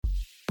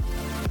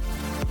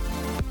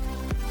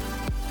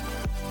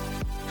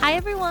Hi,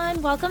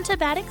 everyone. Welcome to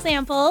Bad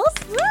Examples.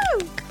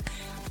 Woo!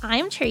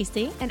 I'm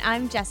Tracy. And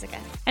I'm Jessica.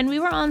 And we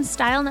were on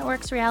Style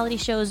Network's reality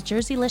shows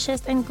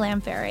Jerseylicious and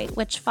Glam Fairy,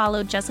 which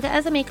followed Jessica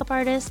as a makeup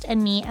artist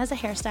and me as a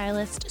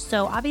hairstylist.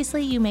 So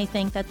obviously you may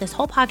think that this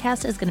whole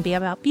podcast is going to be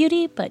about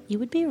beauty, but you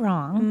would be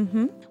wrong.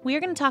 Mm-hmm. We are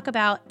going to talk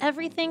about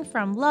everything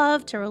from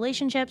love to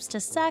relationships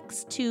to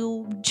sex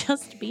to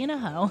just being a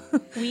hoe.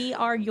 We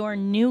are your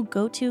new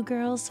go-to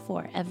girls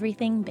for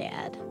everything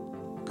bad.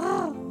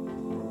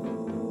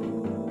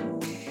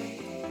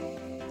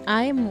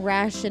 I'm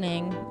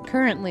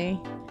currently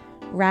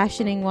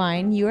rationing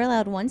wine. You are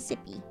allowed one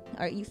sippy. All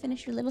right, you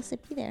finish your little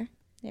sippy there.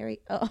 There we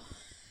go.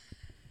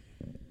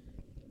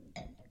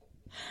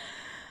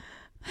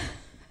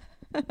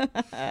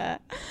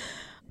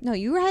 No,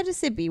 you had a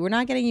sippy. We're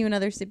not getting you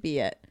another sippy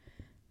yet.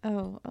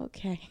 Oh,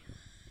 okay.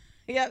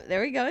 Yep,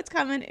 there we go. It's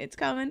coming. It's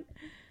coming.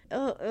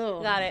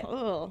 Oh, Got it.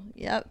 Oh,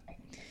 yep.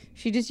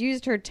 She just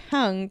used her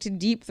tongue to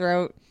deep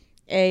throat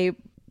a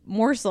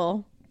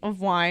morsel of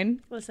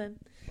wine. Listen,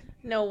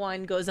 no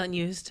wine goes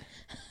unused.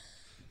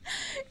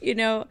 You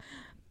know,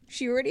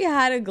 she already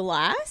had a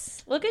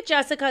glass. Look at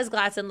Jessica's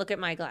glass and look at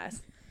my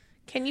glass.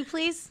 Can you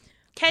please?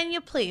 Can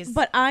you please?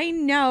 But I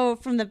know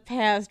from the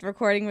past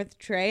recording with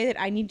Trey that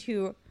I need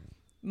to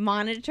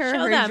monitor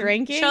her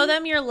drinking. Show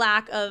them your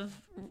lack of...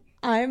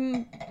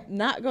 I'm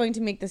not going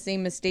to make the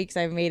same mistakes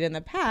I've made in the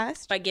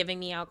past. By giving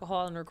me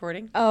alcohol and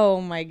recording?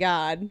 Oh my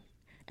God.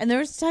 And there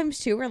was times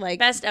too where like...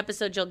 Best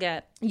episode you'll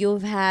get.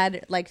 You've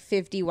had like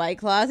 50 White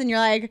Claws and you're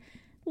like,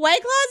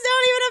 White Claws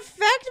don't even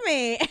affect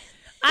me.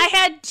 I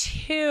had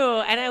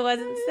 2 and I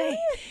wasn't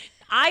safe.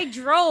 I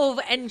drove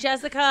and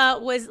Jessica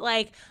was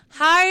like,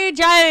 how are you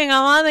driving?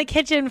 I'm on the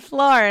kitchen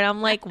floor. And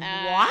I'm like,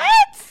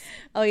 what?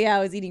 Oh yeah, I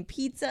was eating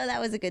pizza. That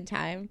was a good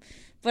time.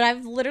 But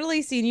I've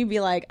literally seen you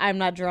be like, I'm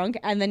not drunk.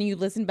 And then you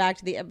listen back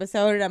to the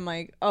episode and I'm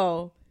like,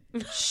 oh,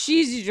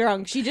 she's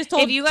drunk. She just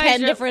told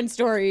 10 different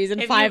stories in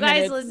 5 minutes.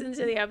 If you guys listen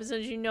to the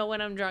episodes, you know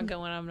when I'm drunk and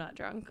when I'm not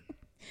drunk.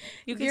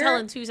 You can tell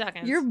in 2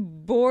 seconds. You're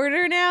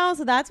border now,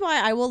 so that's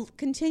why I will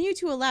continue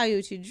to allow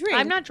you to drink.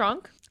 I'm not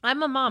drunk.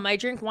 I'm a mom. I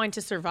drink wine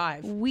to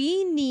survive.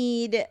 We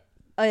need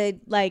a,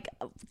 like,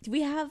 do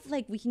we have,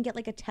 like, we can get,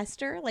 like, a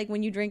tester? Like,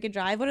 when you drink and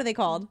drive, what are they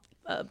called?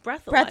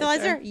 Breathalyzer.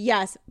 Breathalyzer?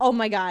 Yes. Oh,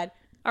 my God.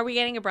 Are we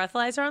getting a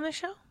breathalyzer on this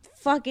show?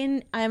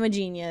 Fucking, I'm a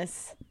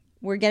genius.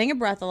 We're getting a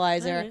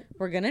breathalyzer. Right.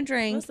 We're going to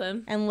drink.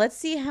 Listen. And let's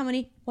see how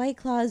many White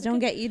Claws don't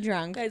get you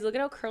drunk. Guys, look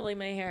at how curly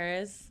my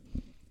hair is.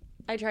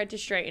 I tried to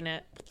straighten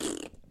it.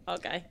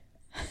 Okay.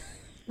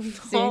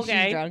 See,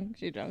 Okay.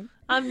 She's drunk.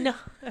 I'm not.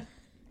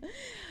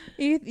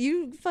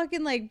 You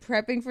fucking like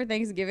prepping for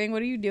Thanksgiving.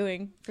 What are you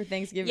doing for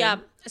Thanksgiving? Yeah.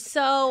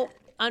 So,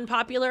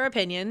 unpopular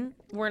opinion,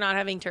 we're not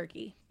having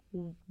turkey.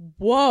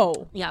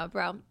 Whoa. Yeah,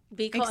 bro.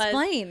 Because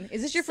Explain.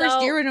 Is this your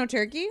first year with no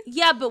turkey?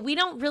 Yeah, but we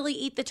don't really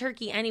eat the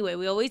turkey anyway.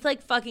 We always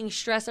like fucking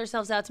stress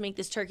ourselves out to make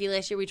this turkey.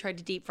 Last year we tried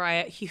to deep fry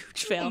it.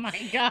 Huge fail. Oh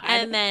my God.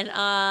 And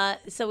then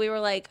so we were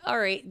like, all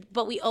right,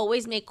 but we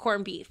always make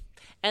corned beef.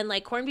 And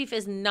like corned beef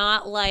is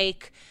not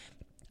like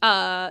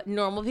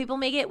normal people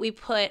make it. We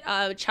put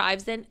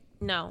chives in.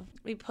 No.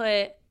 We put,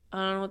 I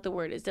don't know what the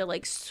word is. They're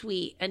like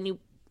sweet and you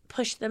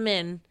push them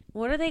in.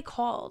 What are they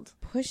called?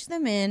 Push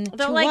them in.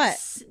 They're to like,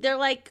 what? They're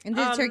like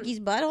into the turkey's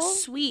butthole?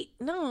 Sweet.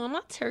 No,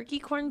 not turkey,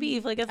 corned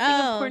beef. Like a thing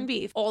of corned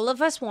beef. All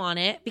of us want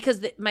it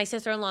because my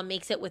sister-in-law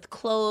makes it with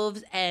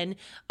cloves and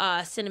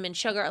cinnamon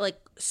sugar. Like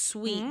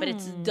sweet, but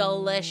it's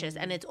delicious.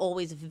 And it's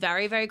always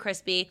very, very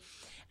crispy.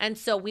 And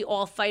so we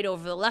all fight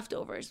over the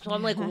leftovers. So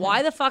I'm like,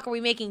 why the fuck are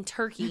we making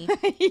turkey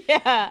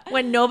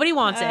when nobody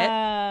wants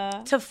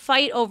it to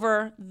fight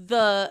over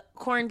the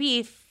corned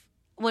beef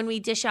when we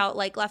dish out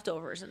like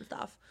leftovers and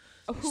stuff?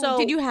 So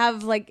did you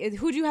have like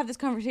who did you have this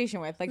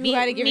conversation with? Like me, who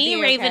had to give me, it to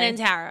you? Raven, and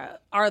Tara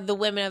are the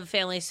women of the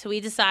family. So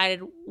we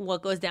decided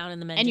what goes down in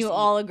the men's. And you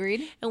all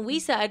agreed? And we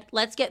said,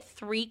 let's get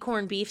 3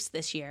 corned beefs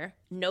this year.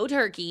 No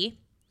turkey.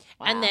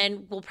 Wow. And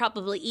then we'll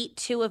probably eat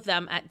 2 of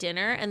them at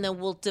dinner, and then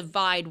we'll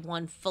divide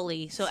one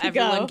fully so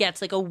everyone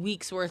gets like a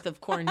week's worth of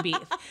corned beef.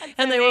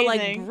 And they were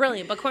like,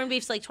 brilliant. But corned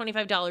beef's like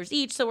 $25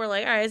 each, so we're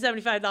like, all right,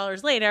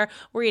 $75 later,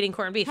 we're eating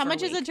corned beef. How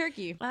much is a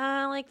turkey?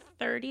 Like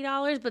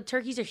 $30, but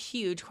turkeys are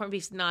huge. Corned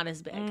beef's not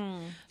as big.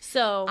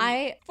 So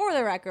I, for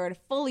the record,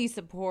 fully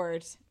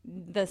support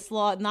the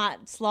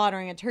not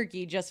slaughtering a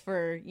turkey just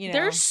for, you know.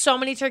 There's so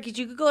many turkeys.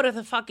 You could go to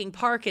the fucking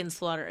park and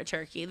slaughter a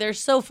turkey.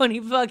 There's so many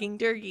fucking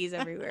turkeys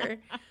everywhere.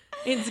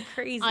 It's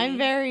crazy.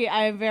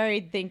 I very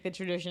think the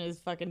tradition is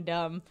fucking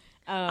dumb.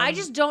 I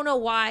just don't know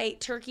why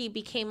turkey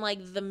became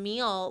like the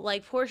meal.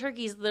 Like poor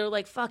turkeys, they're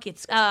like, fuck,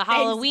 it's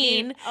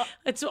Halloween.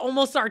 It's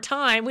almost our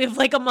time. We have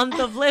like a month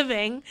of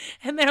living.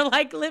 And they're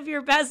like, live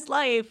your best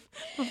life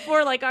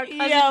before like our cousin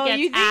gets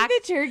you hacked.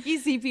 think the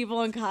turkeys see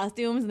people in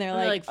costumes and they're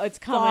like, oh, it's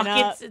coming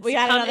up. We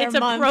got another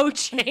month.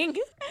 Approaching.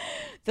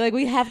 They're like,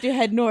 we have to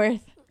head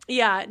north.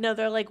 Yeah, no,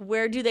 they're like,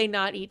 where do they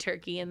not eat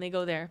turkey? And they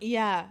go there.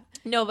 Yeah.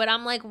 No, but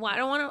I'm like, well,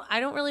 I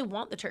don't really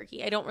want the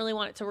turkey. I don't really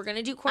want it. So we're going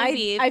to do corned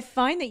beef. I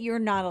find that you're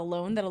not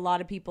alone, that a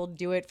lot of people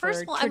do it for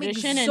First of all,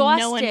 tradition I'm and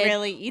no one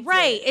really eats it.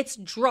 Right. It's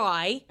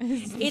dry.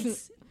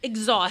 It's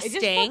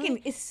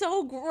exhausting. It's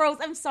so gross.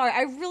 I'm sorry.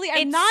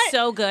 It's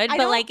so good,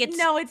 but like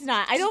no, it's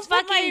not. I don't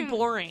fucking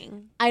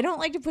boring. I don't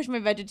like to push my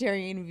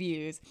vegetarian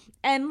views.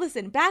 And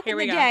listen, back in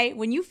the day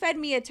when you fed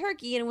me a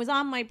turkey and it was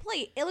on my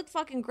plate, it looked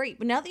fucking great.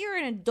 But now that you're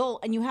an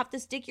adult and you have to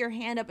stick your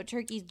hand up a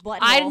turkey's butthole,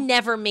 I've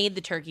never made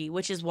the turkey,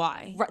 which is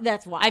why.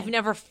 That's why I've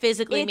never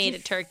physically made a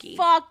turkey.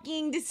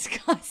 Fucking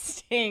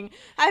disgusting.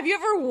 Have you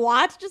ever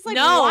watched? Just like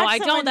no, watch I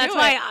don't. That's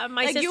why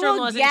my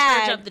sister-in-law's in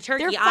charge of the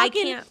turkey. I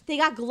can't. They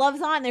got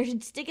gloves on. They're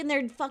sticking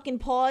their fucking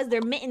paws,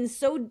 their mittens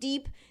so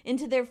deep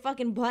into their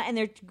fucking butt, and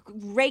they're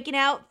raking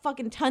out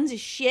fucking tons of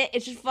shit.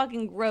 It's just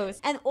fucking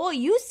gross. And all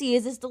you see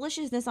is this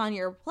deliciousness on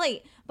your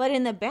plate. But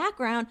in the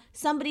background,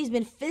 somebody's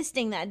been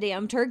fisting that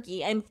damn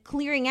turkey and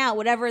clearing out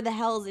whatever the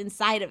hell's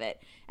inside of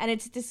it. And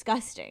it's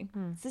disgusting.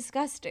 It's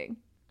disgusting.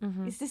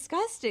 Mm-hmm. It's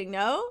disgusting,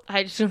 no?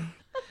 I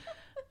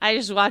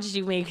just watched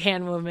you make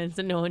hand movements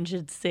and no one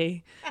should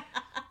see.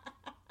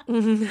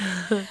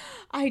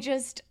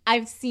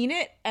 I've seen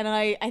it, and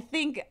I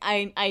think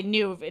I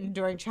knew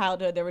during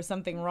childhood there was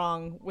something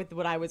wrong with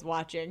what I was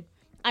watching.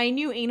 I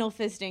knew anal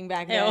fisting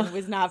back then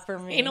was not for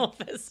me. Anal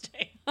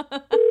fisting.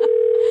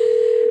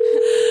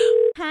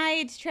 Hi,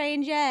 it's Trey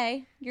and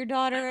Jay, your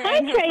daughter. Hi,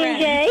 and her Trey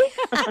friend. and Jay.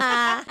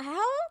 How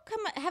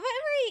come? Have I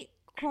ever ate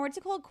what's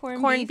it called?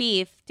 Corned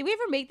beef. Did we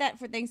ever make that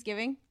for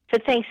Thanksgiving? For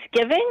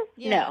Thanksgiving?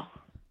 Yeah. No.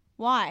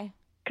 Why?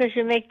 Because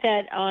you make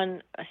that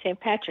on St.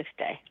 Patrick's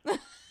Day.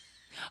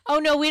 Oh,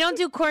 no, we don't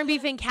do corned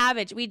beef and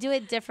cabbage. We do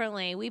it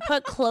differently. We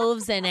put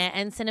cloves in it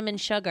and cinnamon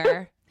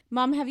sugar.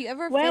 Mom, have you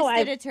ever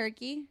fisted a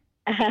turkey?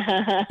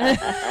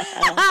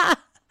 I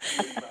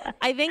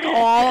think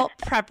all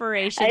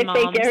preparation moms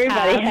think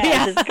everybody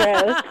has. It's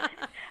gross.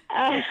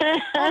 And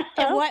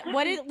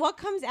what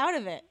comes out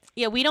of it?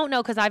 Yeah, we don't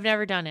know because I've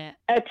never done it.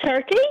 A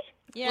turkey?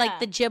 Yeah. Like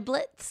the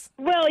giblets?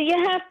 Well, you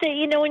have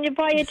to, when you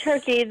buy a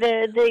turkey,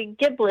 the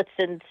giblets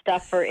and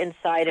stuff are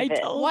inside of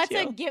it. What's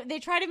a giblet? They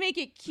try to make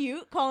it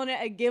cute, calling it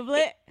a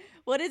giblet.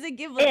 What is a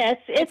giblet? Yes,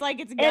 it's like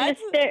it's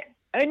guts?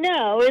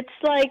 No, it's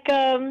like,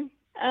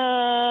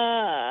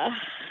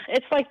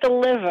 it's like the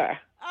liver.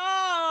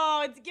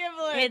 Oh, it's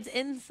giblets. It's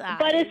inside.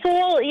 But it's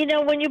all,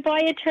 when you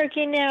buy a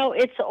turkey now,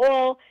 it's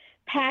all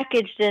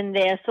packaged in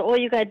there, so all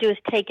you gotta do is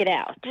take it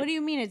out. What do you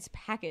mean it's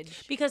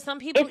packaged? Because some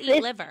people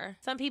eat liver.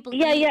 Some people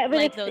eat but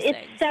like those it's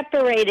things.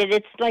 separated.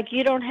 It's like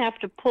you don't have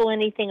to pull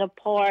anything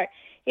apart.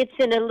 It's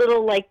in a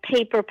little like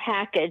paper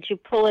package. You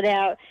pull it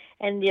out,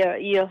 and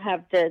you'll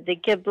have the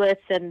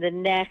giblets and the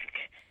neck.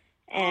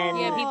 And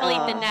people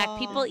eat the neck.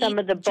 People some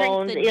of the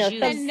bones. The juice.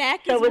 The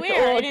neck is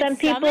where? Some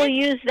people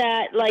use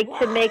that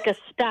to make a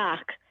stock.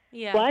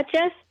 Yeah. What,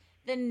 Jess?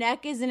 The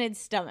neck is in its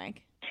stomach.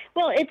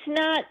 Well, it's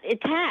not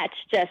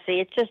attached, Jesse.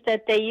 It's just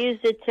that they use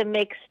it to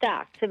make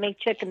stock, to make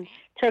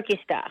turkey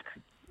stock.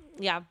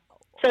 Yeah.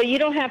 So you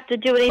don't have to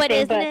do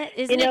anything. But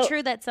isn't it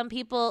true that some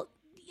people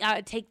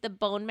take the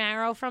bone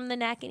marrow from the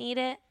neck and eat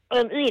it?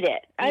 Eat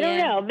it. I don't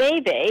know.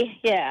 Maybe.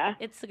 Yeah.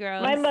 It's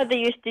gross. My mother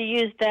used to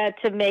use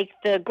that to make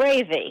the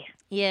gravy.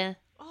 Yeah.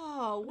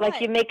 Oh, what?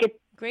 Like you make it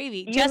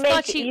gravy.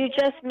 You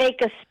just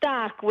make a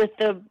stock with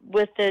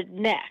the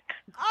neck.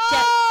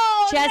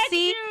 Oh,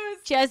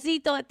 Jessie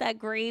thought that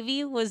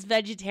gravy was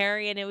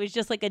vegetarian. It was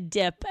just like a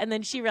dip, and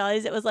then she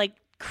realized it was like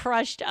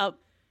crushed up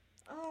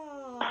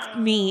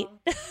meat.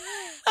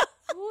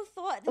 Who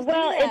thought?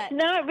 Well, it's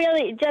not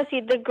really,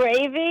 Jessie. The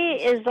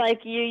gravy is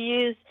like you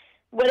use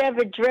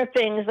whatever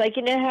drippings. Like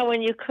how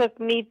when you cook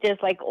meat, there's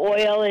like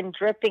oil and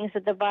drippings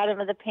at the bottom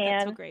of the pan.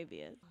 That's what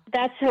gravy is.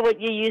 That's what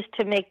you use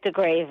to make the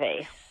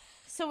gravy.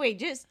 So wait,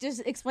 just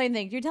explain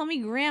things. You're telling me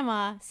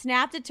Grandma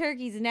snapped a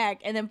turkey's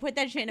neck and then put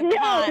that shit in a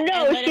pot and let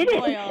it boil. No, she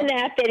didn't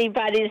snap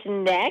anybody's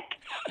neck.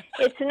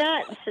 It's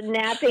not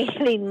snapping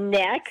any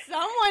neck.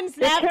 Someone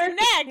snapped her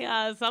neck.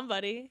 Yeah,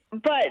 somebody.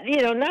 But,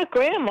 not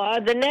Grandma.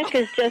 The neck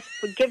is just...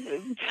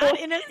 Not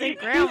innocent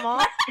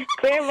Grandma.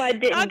 Grandma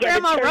didn't get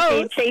a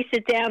turkey, chase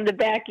it down the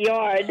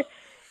backyard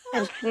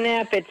and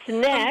snap its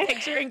neck. I'm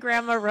picturing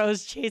Grandma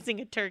Rose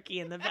chasing a turkey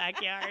in the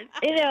backyard.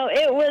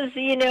 It was,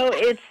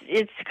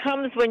 it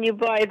comes when you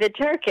buy the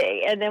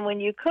turkey. And then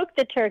when you cook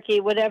the turkey,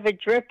 whatever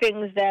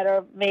drippings that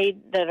are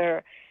made that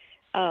are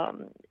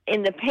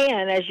in the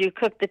pan, as you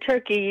cook the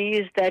turkey, you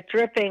use that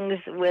drippings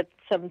with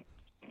some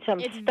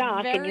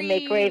stock and you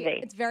make gravy.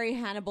 It's very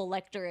Hannibal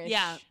Lecter-ish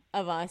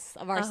of us,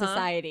 of our Uh-huh.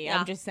 society. Yeah.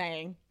 I'm just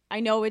saying. I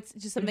know it's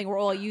just something we're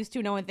all used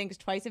to. No one thinks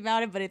twice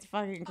about it, but it's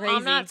fucking crazy.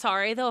 I'm not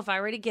sorry, though. If I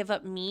were to give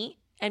up meat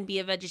and be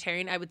a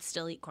vegetarian, I would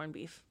still eat corned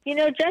beef.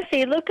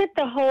 Jesse, look at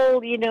the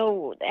whole,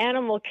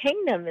 animal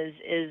kingdom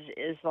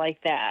is like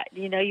that.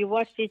 You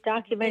watch these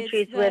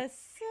documentaries with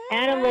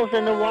animals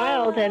in the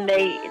wild and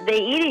they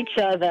eat each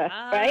other,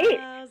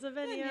 right?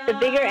 The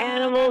bigger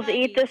animals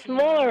eat the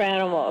smaller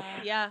animals.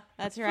 Yeah,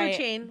 that's right.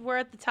 Food chain. We're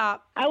at the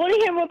top. I want to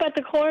hear more about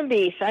the corned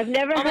beef. I've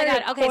never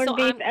heard of corned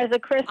beef as a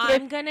Christmas.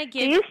 I'm gonna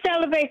give. Do you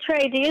celebrate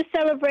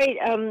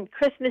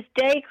Christmas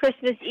Day,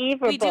 Christmas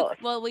Eve, or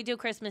both? We do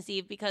Christmas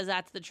Eve because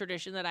that's the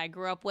tradition that I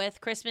grew up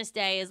with. Christmas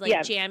Day is like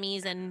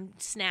jammies and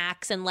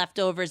snacks and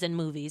leftovers and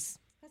movies.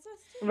 That's us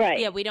Right.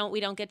 Yeah, we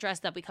don't get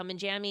dressed up. We come in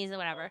jammies or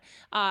whatever.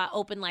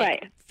 Open like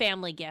Right.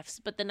 family gifts.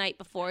 But the night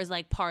before is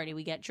like party.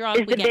 We get drunk.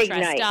 It's We the get big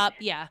dressed night. up.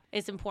 Yeah,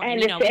 it's important.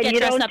 And You know, we and get you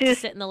dressed don't up do to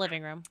sit in the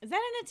living room. Is that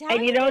an Italian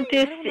and you don't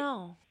do I don't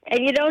know.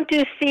 and you don't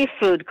do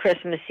seafood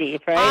Christmas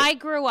Eve, right? I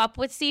grew up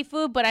with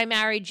seafood, but I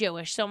married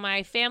Jewish. So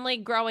my family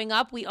growing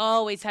up, we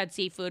always had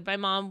seafood. My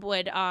mom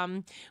would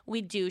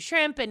we'd do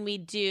shrimp and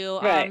we'd do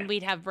Right.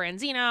 we'd have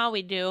branzino,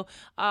 we'd do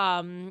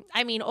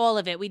I mean all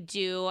of it. We'd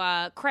do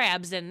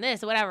crabs and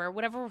this,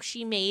 whatever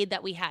she made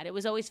that we had. It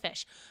was always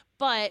fish.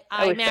 But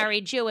I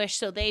married Jewish,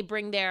 so they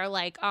bring their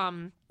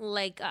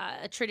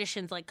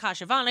traditions like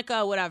kasha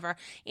vanica, whatever,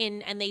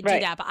 in, and they do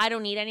that. But I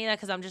don't need any of that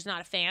because I'm just not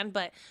a fan.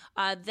 But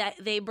that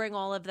they bring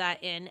all of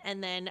that in,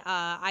 and then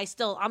I'm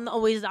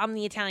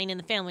the Italian in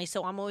the family,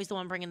 so I'm always the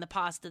one bringing the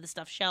pasta, the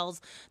stuffed shells.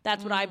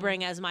 That's what I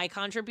bring as my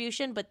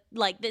contribution. But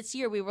like this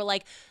year, we were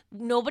like,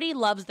 nobody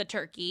loves the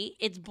turkey.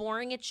 It's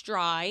boring, it's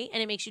dry,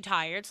 and it makes you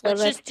tired. So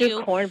let's just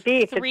do corned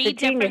beef. 3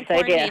 different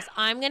corned beefs.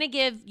 I'm gonna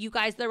give you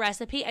guys the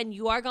recipe, and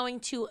you are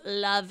going to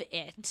love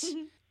it.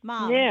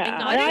 Mom. Yeah,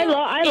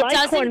 I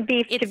like corned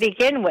beef to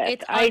begin with.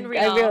 It's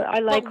unreal. I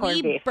like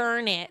corned beef. We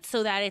burn it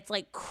so that it's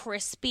like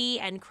crispy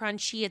and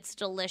crunchy. It's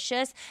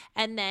delicious,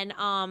 and then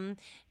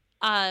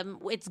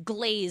it's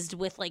glazed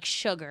with like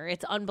sugar.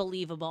 It's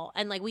unbelievable,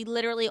 and like we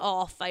literally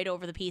all fight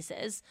over the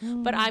pieces.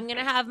 But I'm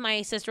gonna have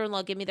my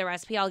sister-in-law give me the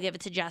recipe. I'll give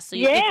it to Jess. So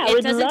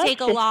it doesn't take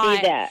a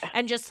lot,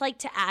 and just like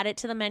to add it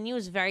to the menu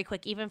is very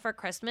quick. Even for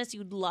Christmas,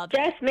 you'd love it.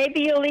 Jess,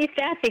 maybe you'll eat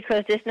that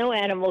because there's no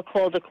animal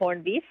called a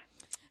corned beef.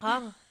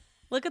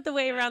 Look at the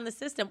way around the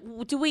system.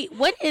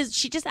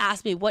 She just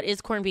asked me, what is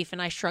corned beef?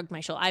 And I shrugged my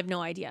shoulder. I have no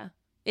idea.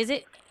 Is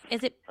it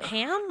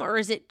ham or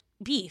is it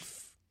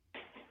beef?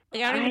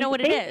 Like, I don't even know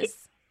what it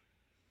is.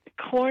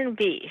 Corned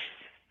beef.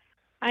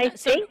 I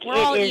think we're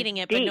all eating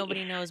it, but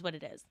nobody knows what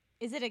it is.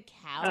 Is it a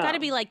cow? It's got to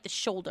be like the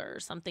shoulder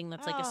or something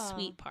that's like a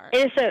sweet part.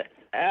 It's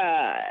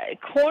a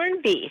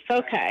corned beef.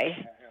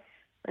 Okay.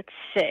 Let's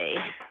see.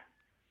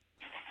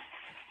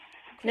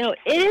 No,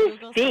 it is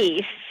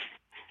beef.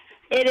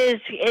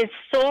 It's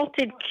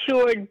salted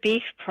cured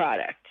beef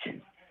product.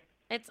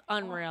 It's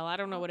unreal. I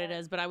don't know what it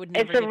is, but I would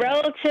never. It's a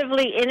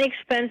relatively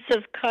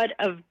inexpensive cut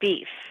of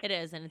beef. It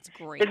is, and it's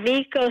great. The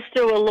meat goes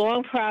through a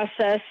long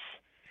process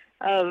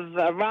of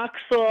rock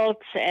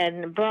salt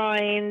and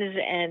brines,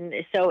 and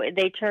so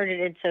they turn it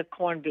into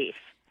corned beef.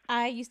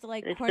 I used to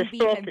like corned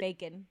beef and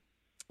bacon.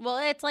 Well,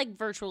 it's like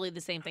virtually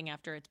the same thing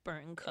after it's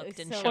burnt and cooked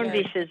and sugar. Corned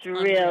beef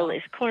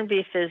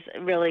is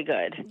really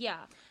good. Yeah.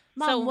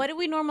 Mom, what do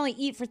we normally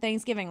eat for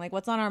Thanksgiving? Like,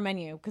 what's on our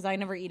menu? Because I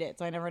never eat it,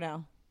 so I never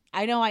know.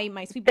 I know I eat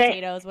my sweet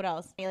potatoes. What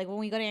else? Like when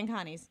we go to Aunt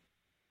Connie's.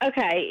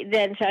 Okay,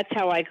 then that's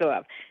how I grew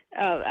up.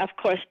 Of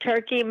course,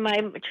 turkey.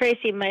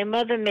 Tracy, my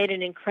mother made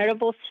an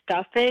incredible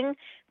stuffing,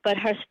 but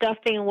her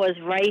stuffing was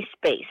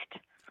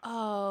rice-based.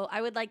 Oh,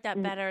 I would like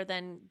that better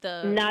than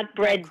the not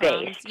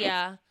bread-based.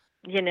 Yeah.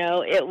 You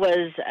know, it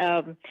was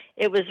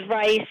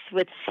rice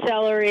with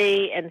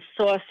celery and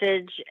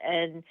sausage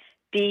and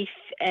beef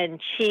and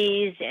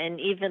cheese and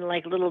even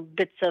like little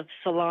bits of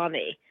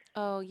salami.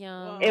 Oh,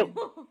 yeah.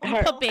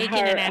 Put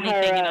bacon in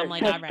anything, and I'm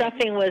like, all right. Her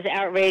stuffing was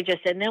outrageous.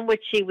 And then what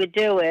she would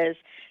do is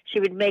she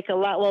would make a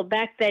lot. Well,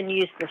 back then you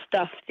used to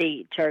stuff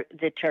the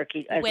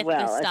turkey as with well.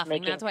 With the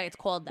stuffing. That's why it's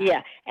called that.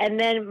 Yeah. And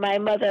then my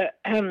mother,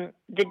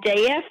 the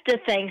day after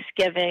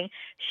Thanksgiving,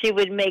 she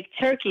would make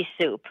turkey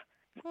soup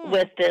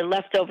with the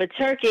leftover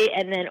turkey,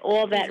 and then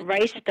all that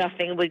rice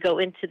stuffing would go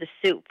into the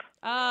soup.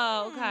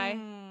 Oh, okay.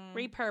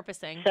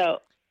 Repurposing. So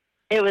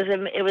it was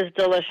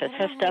delicious.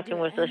 Her stuffing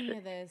was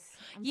delicious.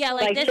 Yeah,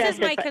 like this is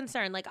my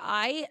concern. Like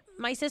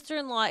my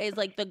sister-in-law is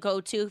like the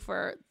go-to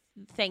for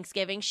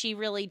Thanksgiving. She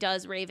really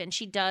does, Raven.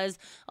 She does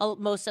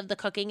most of the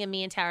cooking, and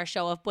me and Tara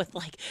show up with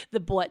like the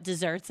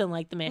desserts and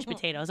like the mashed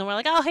potatoes, and we're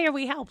like, oh, here,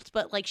 we helped.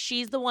 But like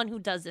she's the one who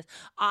does this.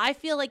 I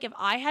feel like if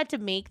I had to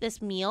make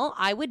this meal,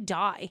 I would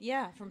die.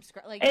 Yeah, from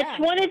scratch. Like it's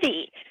one of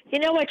the. You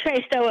know what,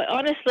 Trace? Though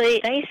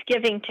honestly,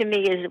 Thanksgiving to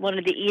me is one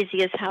of the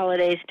easiest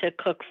holidays to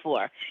cook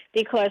for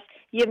because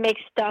you make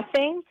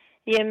stuffing.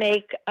 You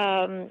make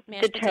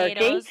the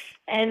turkey,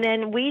 and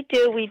then we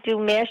do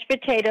mashed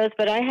potatoes.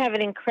 But I have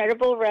an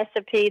incredible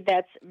recipe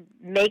that's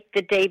make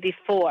the day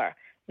before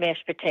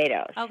mashed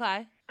potatoes.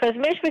 Okay. Because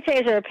mashed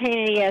potatoes are a pain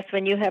in the ass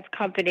when you have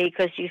company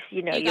because you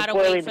gotta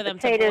boiling wait for them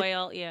to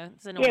boil. Yeah,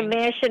 it's annoying. You're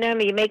mashing them.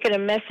 You're making a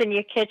mess in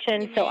your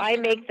kitchen. So I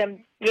make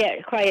them.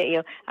 Yeah, quiet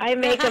you. I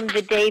make them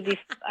the day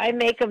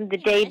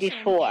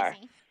before.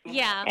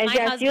 Yeah, and my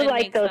Jess, husband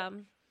makes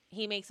them.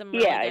 He makes them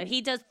really good.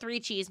 He does 3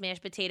 cheese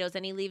mashed potatoes,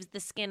 and he leaves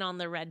the skin on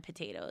the red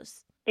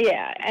potatoes.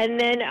 Yeah, and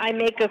then I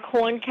make a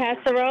corn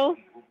casserole.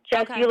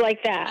 Jess, you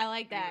like that? I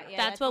like that. Yeah,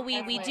 that's what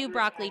we do.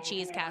 Broccoli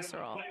cheese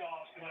casserole.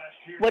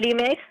 What do you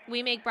make?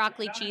 We make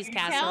broccoli cheese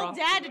casserole. Tell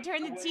Dad to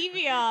turn the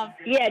TV off.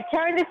 Yeah,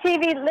 turn the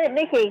TV.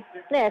 Nikki,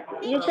 Nick,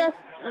 you just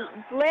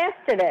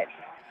blasted it.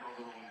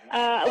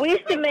 We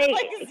used to make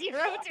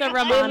the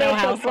Romano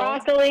household. A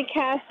broccoli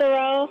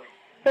casserole,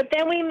 but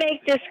then we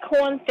make this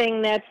corn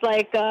thing that's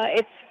like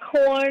it's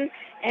corn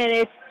and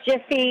it's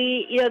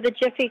Jiffy, the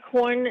Jiffy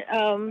corn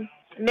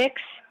mix.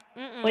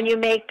 When you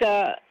make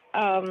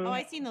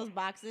I've seen those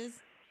boxes.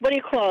 What do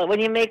you call it?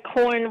 When you make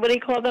corn, what do you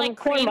call them? Like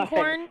corn muffins.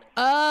 Corn?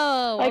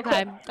 Oh, like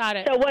okay. Got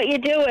it. So what you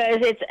do is,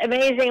 it's an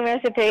amazing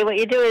recipe. What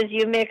you do is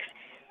you mix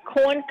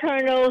corn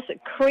kernels,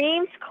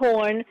 creamed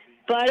corn,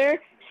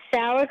 butter,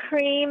 sour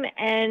cream,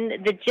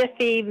 and the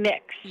Jiffy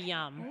mix.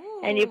 Yum.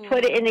 And you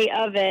put it in the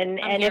oven.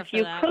 And if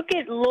you cook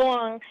it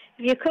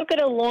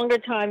a longer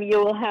time, you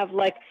will have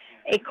like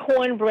a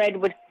cornbread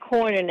with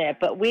corn in it.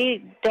 But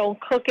we don't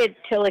cook it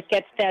till it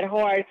gets that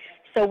hard.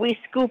 So we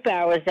scoop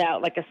ours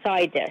out like a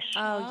side dish.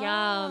 Oh,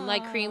 yum.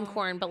 Like cream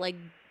corn, but like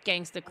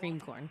gangsta cream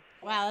corn.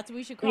 Wow, that's what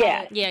we should call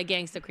it. Yeah,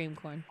 gangsta cream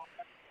corn.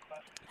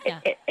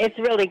 Yeah. It's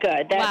really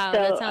good.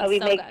 That sounds we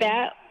so make good.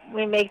 that.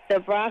 We make the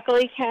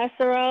broccoli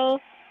casserole.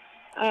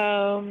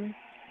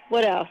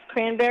 What else?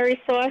 Cranberry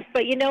sauce.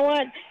 But you know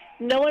what?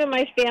 No one in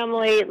my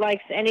family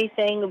likes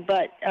anything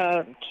but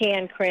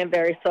canned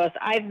cranberry sauce.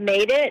 I've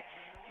made it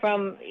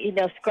from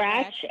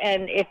scratch,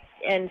 and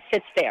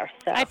sits there.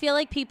 So I feel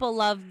like people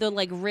love the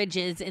like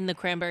ridges in the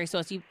cranberry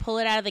sauce. You pull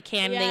it out of the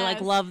can, and they like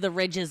love the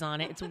ridges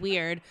on it. It's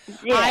weird.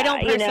 Yeah, I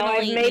don't personally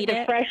I've made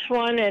the fresh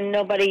one, and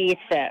nobody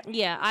eats it.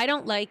 Yeah, I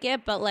don't like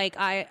it, but like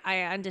I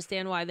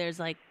understand why there's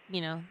like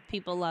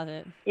people love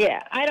it.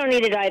 Yeah, I don't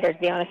eat it either, to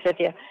be honest with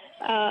you.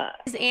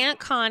 Is Aunt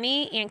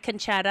Connie, Aunt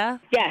Conchetta?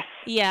 Yes.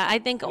 Yeah, I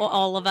think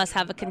all of us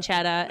have a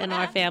Conchetta in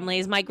our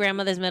families. My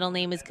grandmother's middle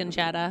name is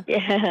Conchetta.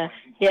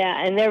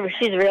 Yeah, and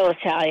she's real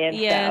Italian.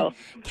 Yeah. So.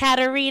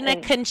 Caterina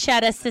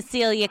Conchetta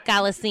Cecilia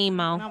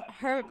Calosimo. No,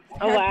 her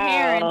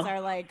parents are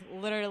like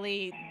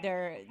literally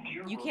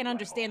you can't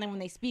understand them when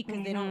they speak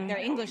because they don't. Their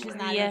English is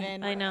not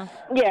even. I know.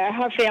 Yeah,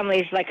 her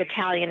family's like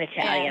Italian,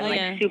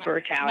 like super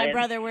Italian. My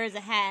brother wears a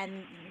hat,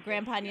 and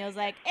Grandpa Neil's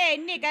like, "Hey,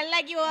 Nick, I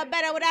like you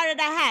better without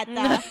the hat.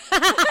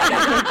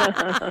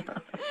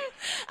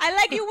 I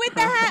like you with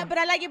the hat, but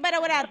I like you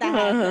better without the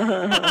hat."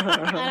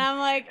 And I'm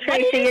like,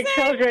 Tracy, your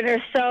children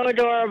are so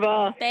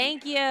adorable.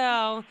 Thank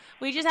you.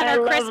 We just had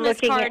our Christmas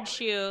card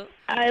shoot.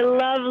 I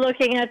love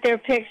looking at their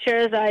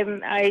pictures.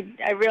 I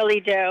really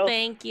do.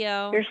 Thank you.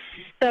 You're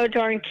so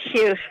darn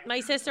cute. My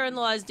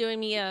sister-in-law is doing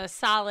me a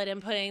solid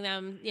and putting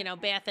them,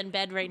 bath and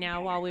bed right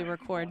now while we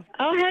record.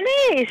 Oh,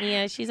 how nice.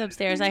 Yeah, she's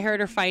upstairs. I heard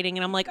her fighting,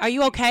 and I'm like, "Are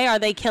you okay? Are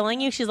they killing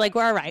you?" She's like,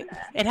 "We're all right.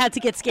 It had to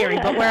get scary,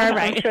 but we're all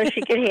right." I'm sure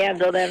she can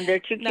handle them. They're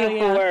too cute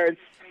for words.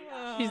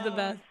 She's the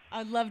best.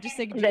 I'd love to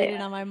sing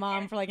Jaden on my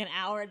mom for like an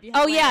hour. It'd be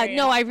hilarious.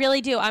 No, I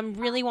really do. I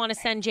really want to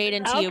send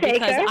Jaden to you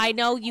because her. I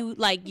know you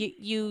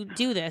you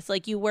do this.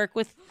 Like you work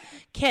with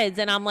kids,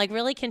 and I'm like,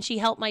 really? Can she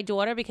help my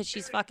daughter because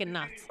she's fucking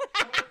nuts?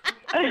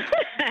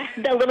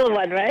 The little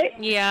one, right?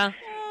 Yeah.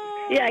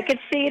 Yeah, I could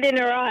see it in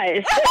her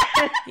eyes.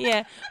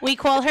 Yeah, we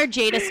call her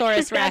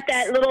Jadasaurus Rex.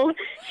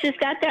 She's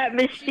got that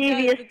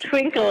mischievous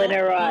twinkle in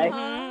her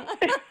eye.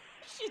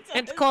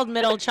 It's called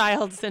middle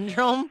child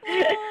syndrome.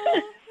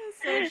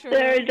 So true.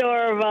 They're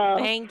adorable.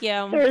 Thank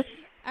you. They're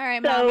all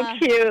right, so Mama.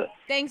 cute.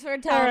 Thanks for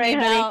telling me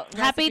about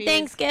Happy recipes.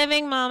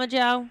 Thanksgiving, Mama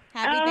Joe.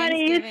 Happy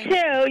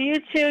Thanksgiving. You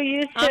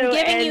too. I'm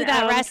giving you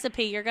that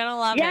recipe. You're going to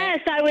love it. Yes,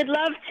 I would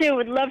love to.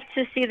 Would love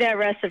to see that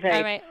recipe.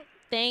 All right.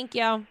 Thank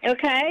you.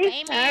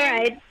 Okay. Bye, all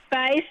right.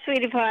 Bye,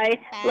 sweetie pie.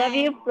 Bye. Love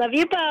you. Love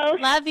you both.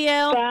 Love you.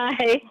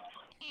 Bye.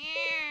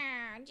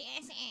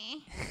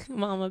 Jessie.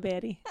 Mama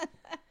Betty.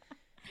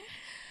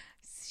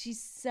 She's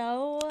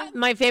so...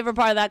 My favorite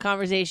part of that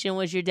conversation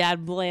was your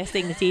dad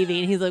blasting the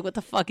TV, and he's like, what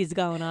the fuck is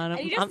going on? And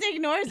he just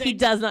ignores it. He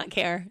does not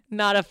care.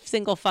 Not a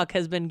single fuck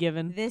has been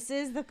given. This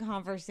is the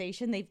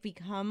conversation. They've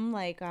become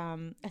like a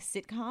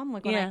sitcom,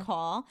 like when I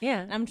call.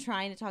 Yeah. And I'm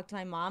trying to talk to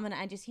my mom, and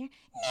I just hear,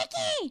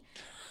 Nikki!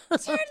 Turn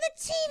the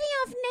TV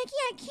off, Nikki.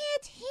 I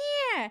can't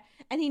hear.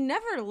 And he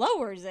never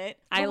lowers it.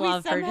 I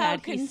love her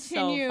dad. He's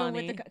so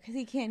funny. Because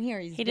he can't hear.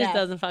 He just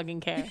doesn't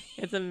fucking care.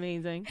 It's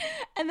amazing.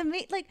 And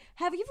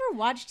have you ever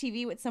watched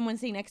TV with someone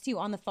sitting next to you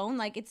on the phone?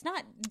 Like, it's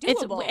not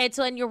doable. It's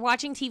when you're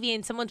watching TV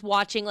and someone's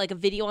watching like a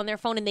video on their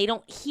phone and they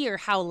don't hear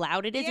how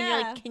loud it is. And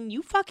you're like, can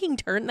you fucking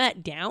turn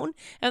that down?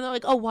 And they're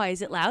like, oh, why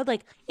is it loud?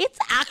 Like, it's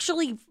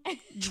actually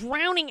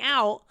drowning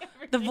out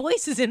the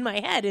voices in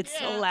my head. It's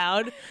so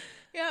loud.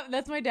 Yeah,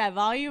 that's my dad.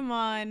 Volume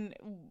on.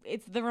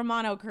 It's the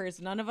Romano curse.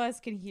 None of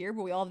us can hear,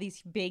 but we all have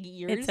these big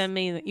ears. It's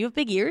amazing. You have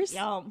big ears?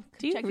 Yeah.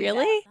 Do you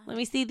really? Let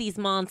me see these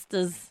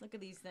monsters. Look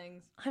at these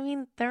things. I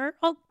mean, they're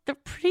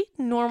pretty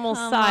normal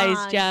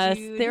size, Jess.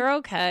 Dude. They're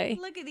okay.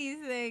 Look at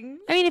these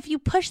things. I mean, if you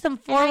push them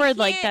forward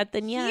like that,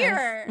 then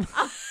yes.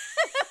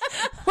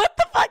 What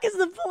the fuck is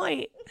the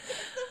point?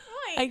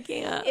 I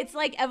can't. It's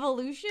like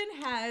evolution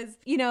has,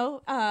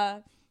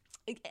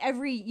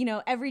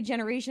 every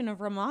generation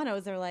of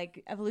Romanos are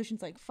like,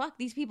 evolution's like, fuck,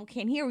 these people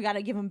can't hear. We got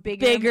to give them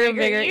bigger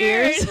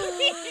ears.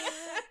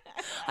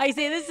 I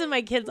say this to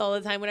my kids all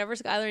the time. Whenever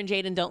Skylar and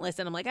Jaden don't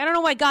listen, I'm like, I don't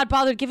know why God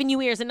bothered giving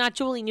you ears and not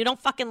Julian. You don't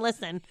fucking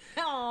listen.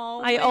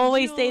 Oh, I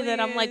always say that.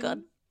 I'm like,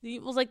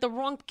 it was like the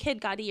wrong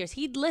kid got ears.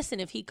 He'd listen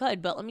if he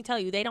could, but let me tell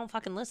you, they don't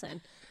fucking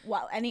listen.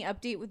 Wow. Any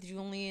update with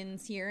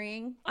Julian's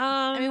hearing?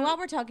 I mean, while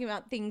we're talking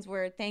about things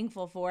we're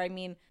thankful for, I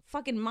mean,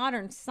 fucking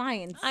modern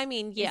science. I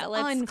mean, yeah,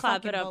 let's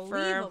clap it up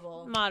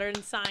for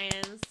modern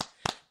science.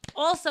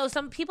 Also,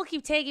 some people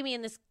keep tagging me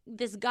in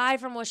this guy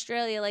from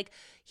Australia, like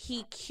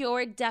he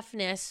cured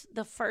deafness,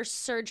 the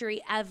first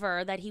surgery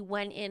ever that he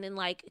went in and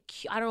like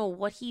I don't know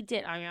what he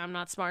did. I mean, I'm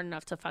not smart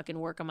enough to fucking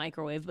work a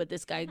microwave, but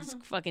this guy's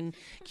fucking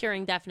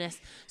curing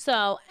deafness.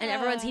 So, and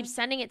everyone keeps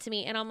sending it to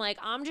me, and I'm like,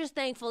 I'm just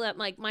thankful that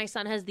like my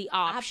son has the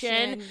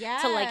option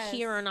to like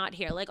hear or not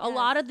hear. Like a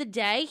lot of the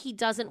day he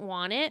doesn't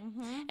want it,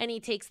 and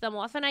he takes them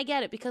off, and I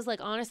get it because like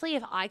honestly,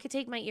 if I could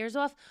take my ears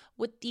off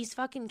with these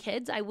fucking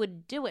kids, I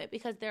would do it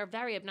because they're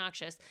very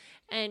obnoxious,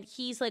 and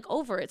he's like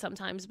over it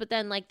sometimes. But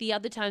then like the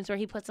other times where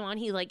he puts them on,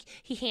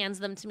 he hands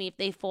them to me if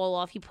they fall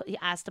off. He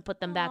asks to put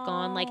them back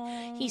on. Like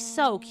he's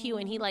so cute,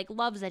 and he like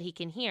loves that he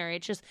can hear.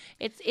 It's just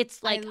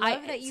it's like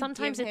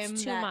sometimes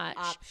it's too much.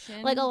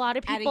 Like a lot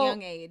of people at a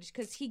young age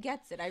because he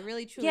gets it. I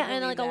really truly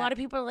and like a lot of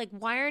people are like,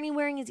 why aren't he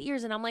wearing his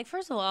ears? And I'm like,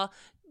 first of all,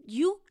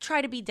 you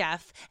try to be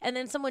deaf and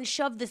then someone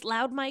shoved this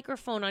loud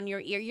microphone on your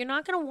ear, you're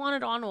not going to want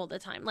it on all the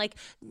time. Like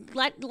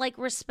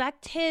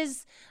respect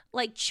his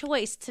like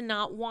choice to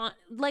not want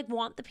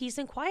the peace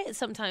and quiet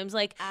sometimes.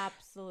 Like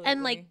absolutely.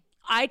 And like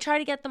I try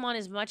to get them on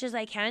as much as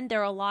I can.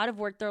 They're a lot of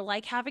work. They're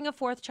like having a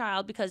fourth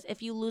child because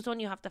if you lose one,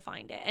 you have to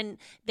find it. And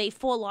they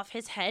fall off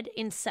his head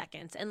in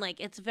seconds. And like,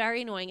 it's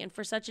very annoying. And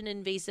for such an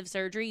invasive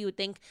surgery, you would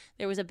think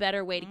there was a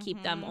better way to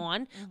keep them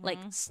on, like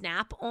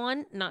snap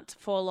on, not to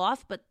fall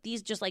off. But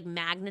these just like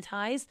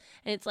magnetize.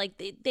 And it's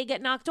like they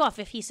get knocked off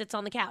if he sits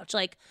on the couch.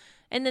 Like,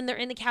 and then they're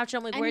in the couch.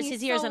 And I'm like, where's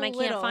his ears? And I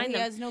can't find them.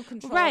 He has no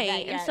control. Right. Of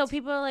that yet. And so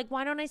people are like,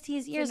 why don't I see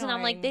his ears? And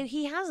I'm like,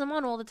 he has them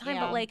on all the time.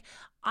 But like,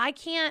 I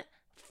can't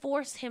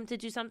force him to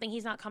do something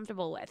he's not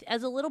comfortable with.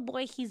 As a little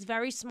boy, he's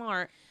very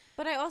smart.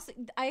 But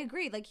I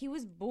agree. Like he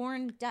was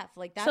born deaf.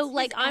 Like that's so.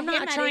 Like I'm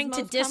not trying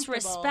to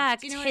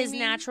disrespect his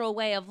natural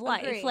way of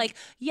life. Agreed. Like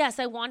yes,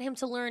 I want him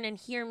to learn and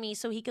hear me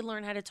so he can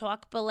learn how to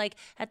talk. But like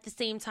at the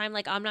same time,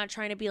 like I'm not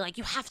trying to be like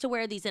you have to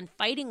wear these and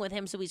fighting with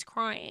him so he's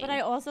crying. But I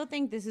also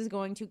think this is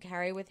going to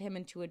carry with him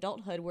into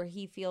adulthood where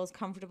he feels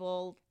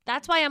comfortable.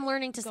 That's why I'm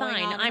learning to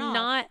sign.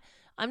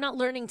 I'm not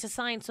learning to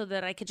sign so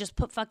that I could just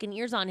put fucking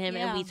ears on him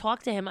and we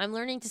talk to him. I'm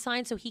learning to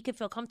sign so he could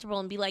feel comfortable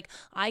and be like,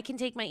 I can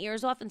take my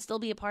ears off and still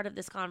be a part of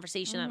this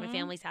conversation that my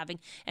family's having.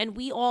 And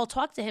we all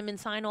talk to him and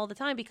sign all the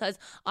time because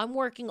I'm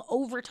working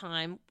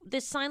overtime.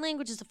 This sign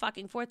language is a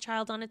fucking fourth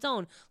child on its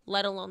own,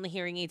 let alone the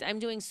hearing aids. I'm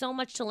doing so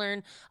much to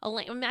learn a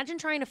language. Imagine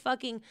trying to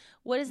fucking,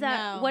 what is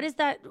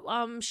that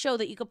show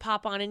that you could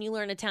pop on and you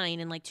learn Italian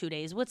in like 2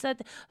 days? What's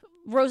that?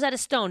 Rosetta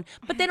Stone,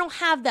 but they don't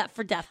have that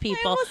for deaf people.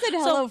 I almost said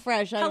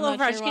HelloFresh.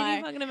 HelloFresh, can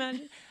you fucking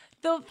imagine?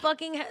 The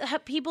fucking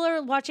people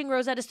are watching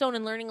Rosetta Stone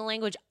and learning a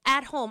language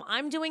at home.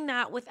 I'm doing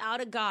that without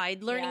a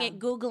guide, learning it,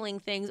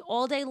 Googling things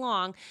all day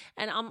long.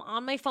 And I'm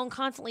on my phone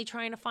constantly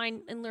trying to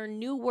find and learn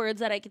new words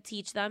that I could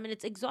teach them. And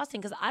it's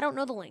exhausting because I don't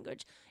know the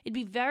language. It'd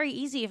be very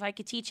easy if I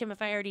could teach him if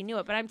I already knew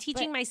it. But I'm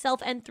teaching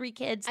myself and 3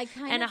 kids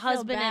and a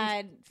husband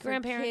and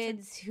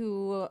grandparents. Kids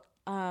who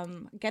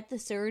get the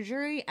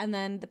surgery and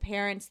then the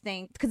parents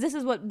think, because this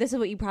is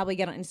what you probably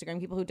get on Instagram,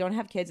 people who don't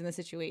have kids in the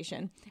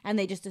situation and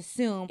they just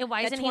assume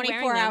why that isn't 24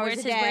 he wearing them? hours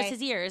a day, where's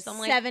his ears? I'm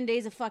like, 7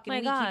 days a fucking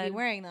week he'd be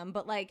wearing them.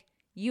 But like,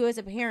 you as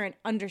a parent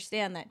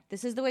understand that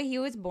this is the way he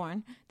was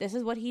born, this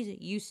is what he's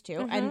used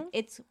to, and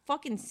it's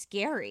fucking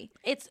scary.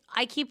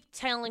 I keep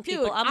telling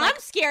people, I'm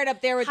scared up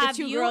there with the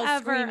 2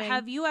 girls screaming.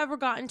 Have you ever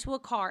gotten into a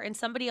car and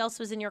somebody else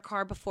was in your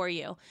car before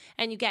you,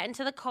 and you get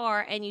into the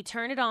car and you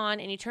turn it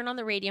on and you turn on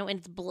the radio and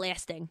it's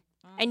blasting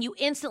and you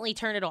instantly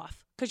turn it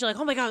off because you're like,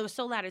 oh my God, it was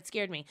so loud, it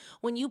scared me.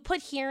 When you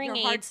put hearing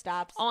aids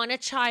on a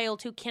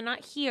child who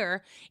cannot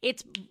hear,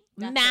 it's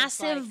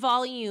massive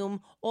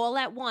volume all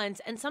at once.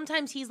 And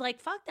sometimes he's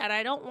like, fuck that,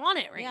 I don't want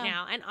it right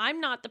now. And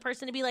I'm not the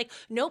person to be like,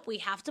 nope, we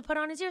have to put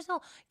on his ears.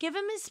 No, give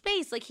him his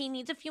space. Like he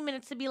needs a few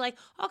minutes to be like,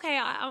 okay,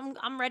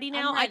 I'm ready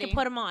now. I can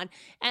put him on.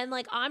 And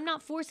like, I'm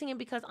not forcing him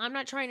because I'm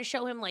not trying to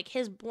show him like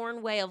his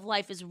born way of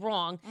life is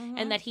wrong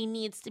and that he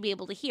needs to be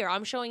able to hear.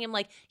 I'm showing him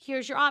like,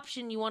 here's your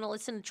option. You want to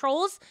listen to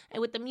Trolls and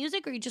with the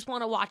music, or you just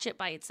want to watch it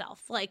by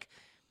itself. Like,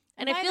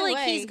 and I feel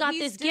like he's got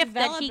this gift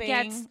that he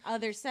gets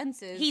other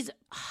senses. He's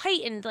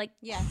heightened like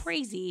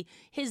crazy.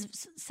 His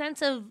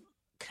sense of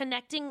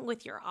connecting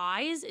with your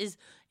eyes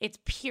it's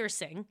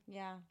piercing.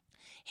 Yeah.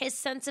 His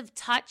sense of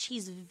touch,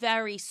 he's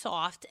very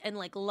soft and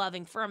like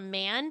loving. For a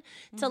man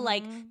to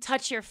like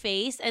touch your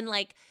face and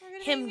like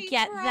him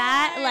get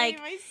that,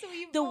 like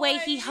the way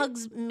he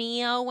hugs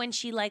Mia when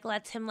she like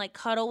lets him like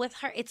cuddle with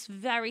her, it's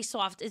very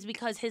soft, is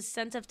because his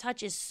sense of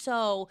touch is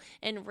so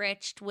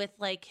enriched with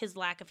like his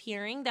lack of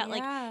hearing that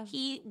like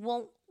he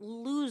won't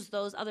lose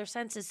those other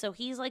senses. So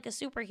he's like a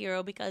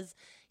superhero because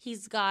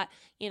he's got,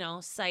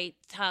 sight,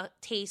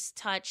 taste,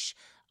 touch,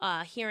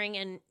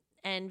 hearing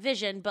and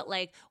vision, but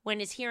like when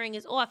his hearing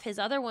is off, his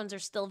other ones are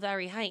still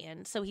very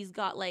heightened. So he's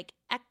got like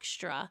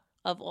extra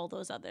of all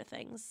those other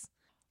things.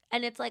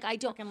 And it's like, I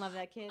fucking love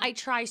that kid. I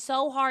try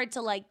so hard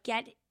to like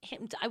get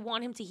him I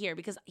want him to hear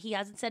because he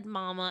hasn't said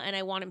mama and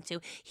I want him to.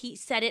 He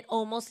said it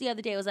almost the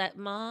other day. I was at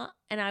ma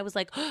and I was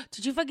like, oh,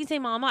 did you fucking say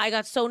mama? I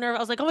got so nervous.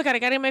 I was like, oh my God, I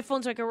got it in my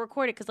phone so I could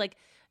record it. Cause like,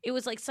 it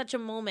was like such a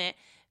moment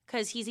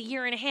because he's a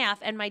year and a half,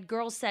 and my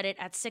girl said it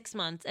at 6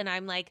 months, and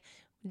I'm like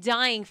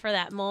dying for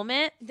that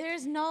moment.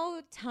 There's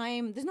no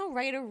time. There's no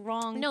right or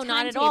wrong. No,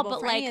 not at all.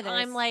 But like,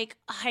 I'm like,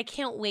 I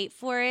can't wait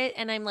for it,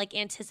 and I'm like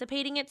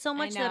anticipating it so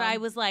much that I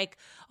was like,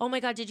 oh my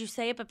God, did you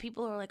say it? But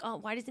people are like, oh,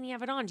 why doesn't he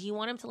have it on? Do you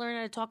want him to learn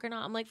how to talk or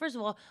not? I'm like, first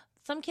of all,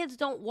 some kids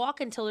don't walk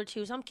until they're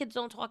 2. Some kids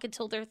don't talk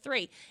until they're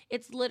 3.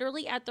 It's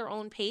literally at their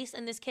own pace.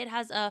 And this kid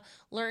has a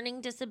learning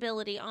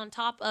disability on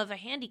top of a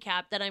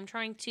handicap that I'm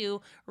trying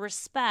to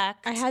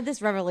respect. I had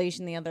this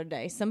revelation the other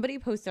day. Somebody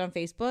posted on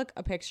Facebook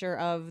a picture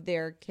of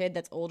their kid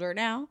that's older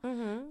now.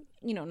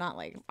 You know, not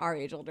like our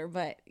age older,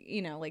 but,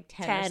 you know, like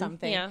 10 or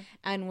something. Yeah.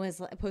 And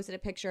posted a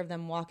picture of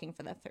them walking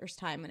for the first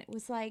time. And it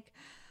was like,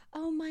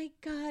 oh my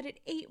God, at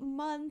 8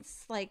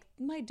 months, like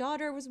my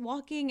daughter was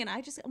walking. And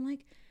I'm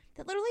like,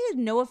 that literally has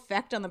no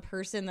effect on the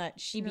person that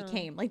she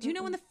became. Like, do you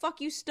know when the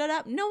fuck you stood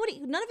up? None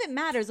of it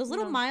matters. Those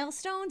little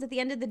milestones at the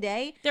end of the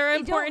day, they're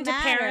important to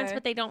parents,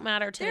 but they don't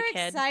matter to the kid.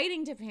 They're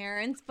exciting to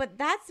parents, but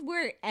that's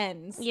where it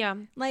ends. Yeah.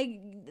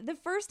 Like, the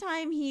first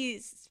time he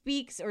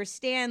speaks or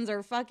stands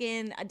or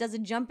fucking does a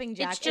jumping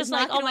jack, it's just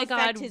like, oh my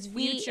God,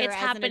 it's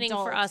happening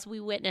for us. We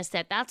witnessed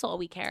it. That's all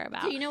we care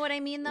about. Do you know what I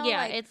mean, though?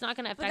 Yeah, like, it's not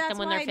going to affect them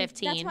when they're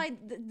 15. That's why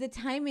the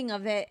timing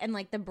of it and,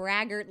 like, the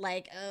braggart,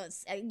 like,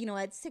 you know,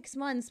 at 6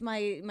 months,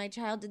 my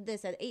child did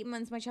this. At 8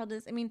 months, my child did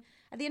this. I mean,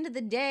 at the end of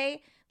the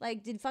day,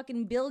 like, did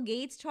fucking Bill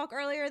Gates talk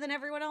earlier than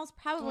everyone else?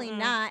 Probably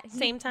not.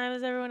 Same time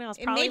as everyone else.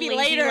 Probably maybe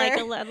later, like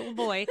a little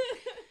boy.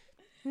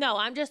 No,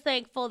 I'm just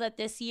thankful that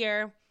this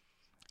year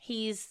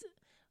he's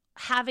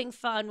having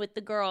fun with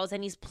the girls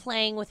and he's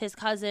playing with his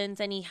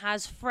cousins and he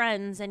has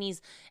friends and he's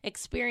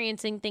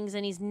experiencing things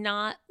and he's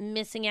not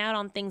missing out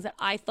on things that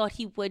I thought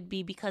he would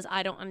be because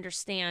I don't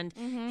understand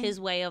his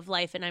way of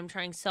life, and I'm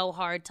trying so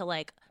hard to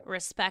like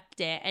respect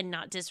it and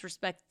not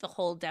disrespect the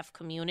whole deaf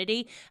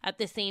community, at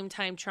the same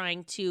time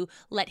trying to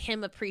let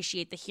him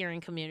appreciate the hearing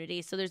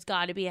community. So there's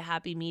got to be a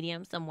happy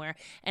medium somewhere,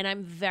 and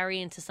I'm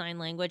very into sign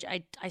language.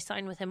 I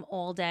sign with him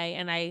all day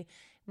and I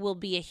will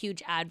be a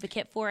huge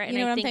advocate for it. You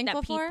know and I what think I'm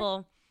that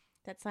people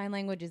that sign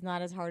language is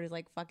not as hard as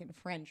like fucking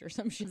French or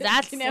some shit.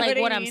 That's you know like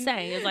what I I'm mean?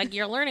 saying. It's like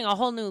you're learning a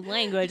whole new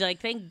language. Like,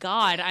 thank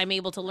God I'm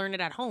able to learn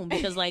it at home,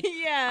 because like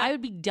I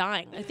would be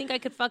dying. I think I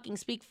could fucking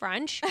speak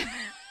French.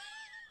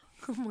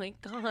 Oh my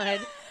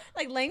God.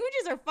 Like,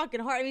 languages are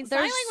fucking hard. I mean, They're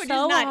sign language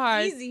so is not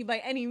hard. easy by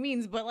any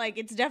means, but like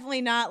it's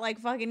definitely not like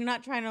fucking, you're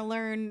not trying to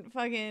learn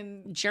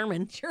fucking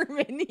German.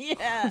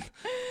 Yeah.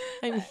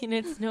 I mean,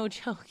 it's no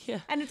joke. Yeah.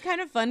 And it's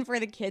kind of fun for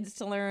the kids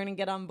to learn and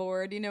get on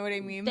board. You know what I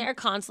mean? They're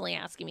constantly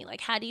asking me,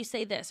 like, how do you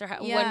say this? Or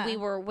when we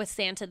were with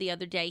Santa the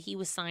other day, he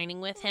was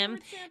signing with him.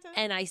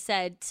 And I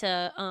said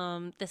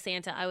to the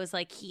Santa, I was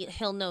like,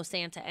 he'll know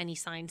Santa. And he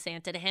signed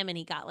Santa to him and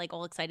he got like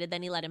all excited.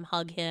 Then he let him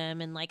hug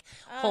him and like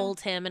hold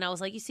him. And I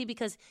was like, you see,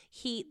 because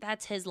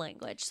that's his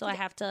language. So I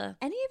have to.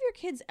 Any of your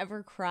kids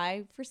ever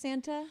cry for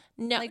Santa?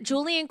 No. Like,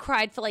 Julian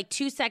cried for like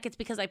 2 seconds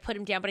because I put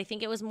him down. But I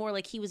think it was more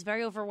like he was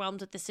very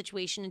overwhelmed with the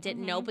situation and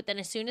didn't know. But then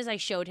as soon as I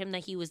showed him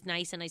that he was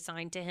nice and I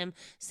signed to him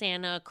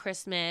Santa,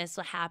 Christmas,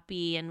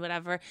 happy, and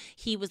whatever,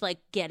 he was like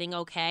getting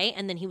okay.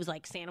 And then he was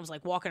like, Santa was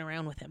like walking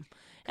around with him.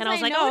 And I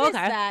was like, oh, okay.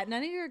 That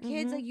none of your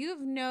kids, like, you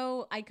have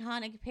no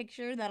iconic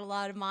picture that a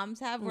lot of moms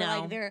have where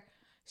like they're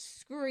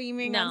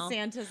screaming on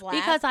Santa's lap.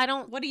 Because I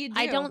don't. What do you do?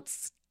 I don't.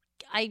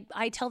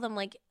 I tell them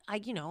like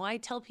I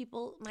tell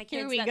people, my kids,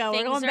 here we that go.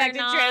 We're going back to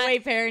Treadway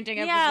parenting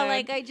episode. Yeah,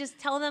 like I just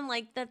tell them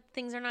like that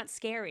things are not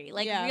scary.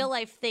 Like real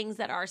life things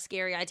that are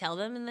scary, I tell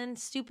them, and then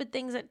stupid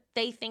things that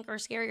they think are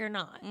scary or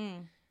not.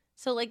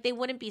 So like they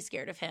wouldn't be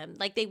scared of him.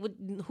 Like they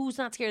would. Who's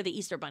not scared of the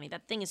Easter Bunny?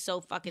 That thing is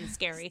so fucking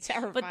scary. It's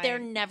terrifying. But they're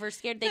never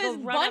scared. They go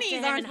run up to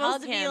him and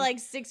hug him. Be like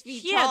 6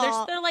 feet tall.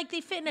 Yeah, they're like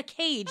they fit in a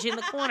cage in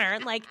the corner,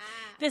 and like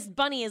this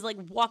bunny is like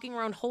walking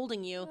around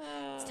holding you.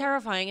 It's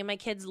terrifying, and my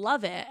kids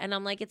love it. And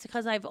I'm like, it's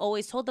because I've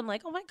always told them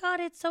like, oh my God,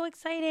 it's so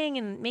exciting,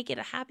 and make it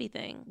a happy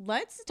thing.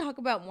 Let's talk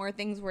about more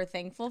things we're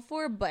thankful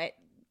for, but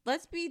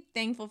let's be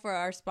thankful for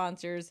our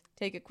sponsors.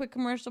 Take a quick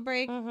commercial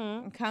break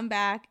and come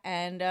back.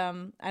 And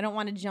I don't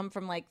want to jump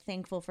from like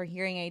thankful for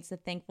hearing aids to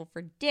thankful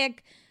for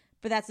dick,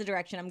 but that's the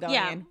direction I'm going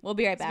in. We'll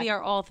be right back. We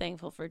are all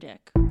thankful for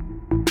dick.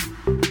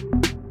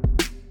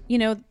 You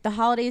know, the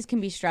holidays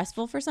can be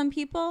stressful for some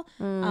people.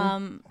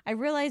 I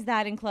realized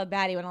that in Club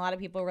Batty when a lot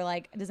of people were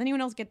like, does anyone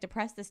else get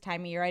depressed this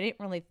time of year? I didn't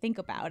really think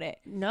about it.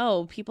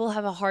 No, people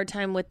have a hard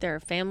time with their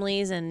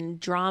families and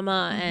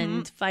drama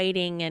and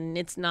fighting, and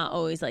it's not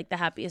always like the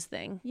happiest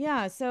thing.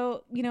 Yeah,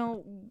 so, you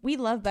know, we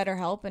love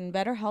BetterHelp, and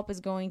BetterHelp is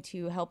going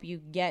to help you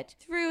get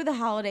through the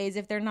holidays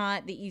if they're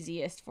not the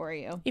easiest for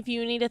you. If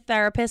you need a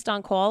therapist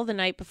on call the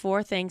night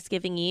before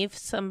Thanksgiving Eve,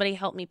 somebody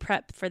help me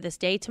prep for this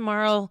day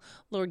tomorrow,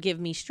 Lord give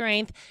me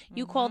strength.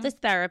 You call this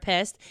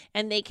therapist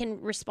and they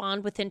can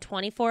respond within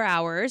 24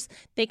 hours.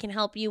 They can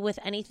help you with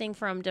anything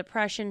from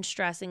depression,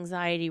 stress,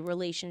 anxiety,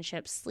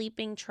 relationships,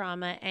 sleeping,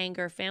 trauma,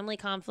 anger, family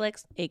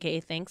conflicts, aka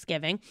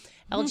Thanksgiving,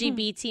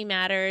 LGBT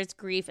matters,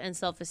 grief, and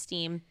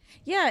self-esteem.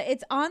 Yeah,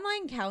 it's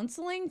online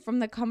counseling from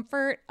the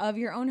comfort of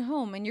your own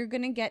home, and you're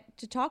going to get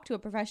to talk to a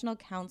professional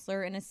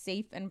counselor in a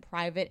safe and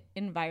private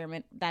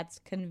environment that's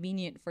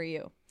convenient for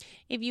you.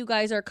 If you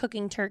guys are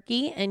cooking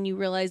turkey and you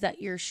realize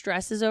that your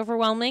stress is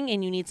overwhelming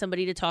and you need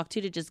somebody to talk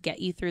to just get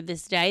you through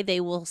this day, they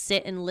will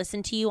sit and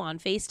listen to you on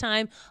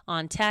FaceTime,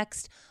 on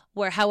text,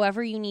 where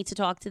however you need to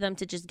talk to them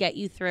to just get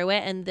you through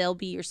it, and they'll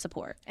be your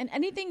support. And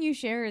anything you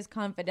share is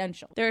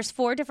confidential. There's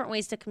 4 different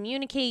ways to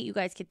communicate. You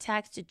guys could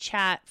text,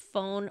 chat,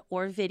 phone,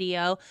 or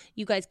video.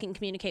 You guys can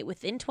communicate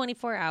within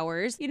 24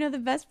 hours. You know, the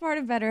best part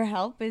of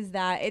BetterHelp is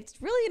that it's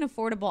really an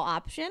affordable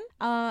option.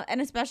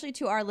 And especially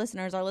to our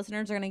listeners are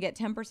going to get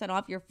 10%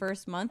 off your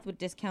first month with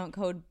discount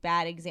code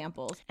Bad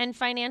Examples. And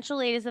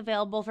financial aid is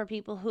available for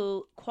people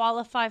who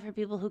qualify, for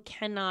people who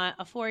cannot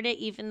afford it,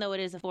 even though it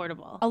is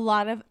affordable. A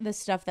lot of the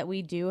stuff that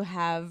we do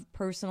have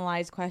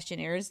personalized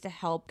questionnaires to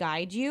help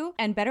guide you,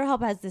 and BetterHelp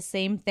has the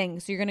same thing.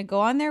 So you're going to go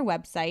on their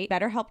website,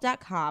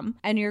 betterhelp.com,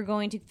 and you're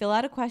going to fill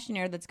out a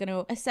questionnaire that's going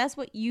to assess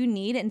what you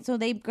need, and so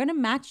they're going to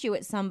match you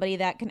with somebody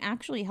that can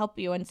actually help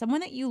you and someone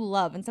that you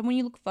love and someone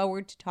you look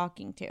forward to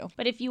talking to.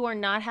 But if you are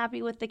not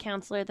happy with the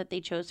counselor that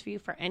they chose for you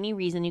for any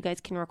reason, you guys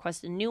can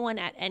request a new one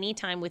at any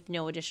time with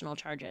no additional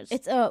charges.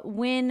 It's a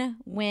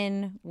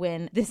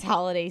win-win-win this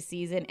holiday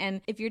season,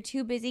 and if you're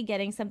too busy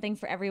getting something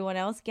for everyone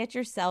else, get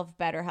yourself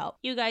BetterHelp.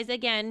 You guys,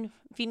 again,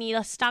 if you need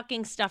a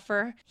stocking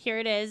stuffer, here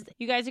it is.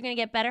 You guys are going to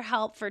get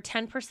BetterHelp for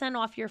 10%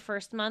 off your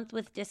first month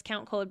with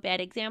discount code Bad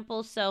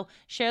Examples. So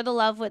share the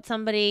love with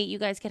somebody. You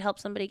guys could help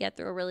somebody get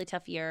through a really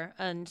tough year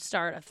and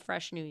start a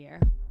fresh new year.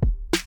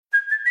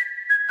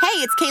 Hey,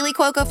 it's Kaylee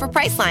Cuoco for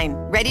Priceline.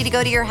 Ready to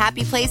go to your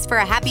happy place for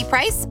a happy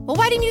price? Well,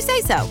 why didn't you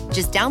say so?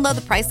 Just download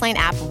the Priceline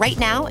app right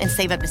now and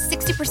save up to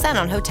 60%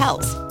 on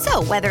hotels.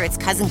 So whether it's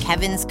Cousin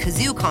Kevin's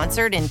Kazoo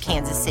Concert in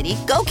Kansas City,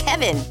 go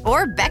Kevin,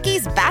 or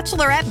Becky's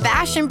Bachelorette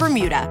Bash in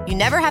Bermuda, you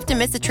never have to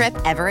miss a trip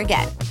ever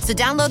again. So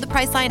download the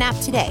Priceline app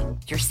today.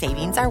 Your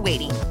savings are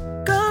waiting.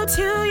 Go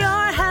to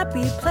your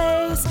happy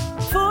place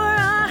for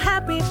a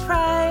happy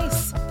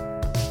price.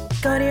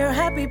 Go to your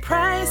happy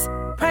price,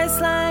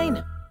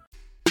 Priceline.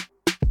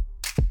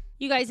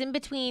 You guys, in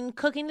between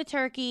cooking the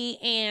turkey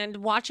and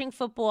watching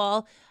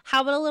football,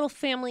 how about a little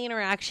family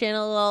interaction,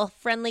 a little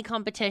friendly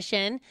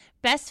competition?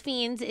 Best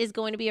Fiends is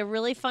going to be a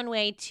really fun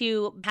way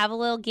to have a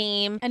little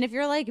game. And if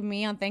you're like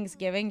me on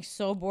Thanksgiving,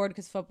 so bored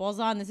because football's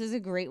on, this is a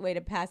great way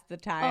to pass the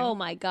time. Oh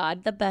my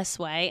God, the best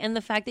way. And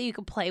the fact that you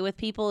can play with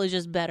people is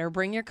just better.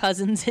 Bring your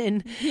cousins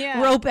in,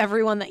 rope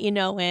everyone that you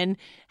know in,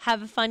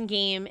 have a fun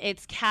game.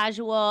 It's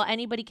casual.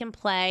 Anybody can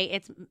play.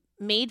 It's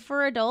made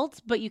for adults,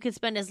 but you can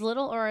spend as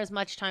little or as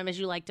much time as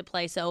you like to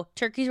play. So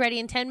turkey's ready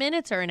in 10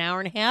 minutes or an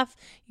hour and a half.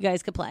 You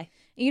guys could play.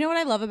 You know what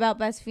I love about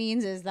Best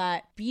Fiends is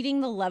that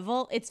beating the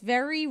level, it's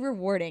very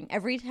rewarding.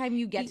 Every time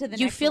you get to the next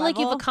level. You feel like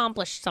you've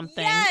accomplished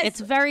something. Yes! It's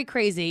very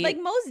crazy.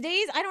 Like most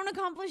days, I don't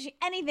accomplish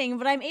anything,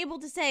 but I'm able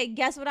to say,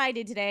 guess what I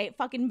did today?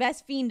 Fucking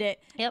Best Fiend it.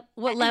 Yep.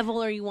 What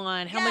level are you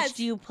on? How much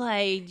do you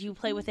play? Do you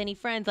play with any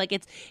friends? Like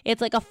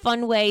it's like a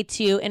fun way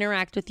to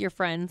interact with your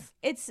friends.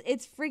 It's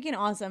freaking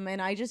awesome,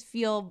 and I just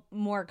feel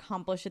more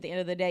accomplished at the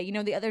end of the day. You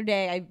know, the other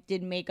day I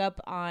did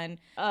makeup on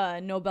a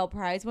Nobel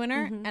Prize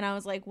winner, and I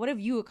was like, what have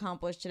you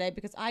accomplished today?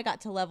 Because I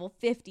got to level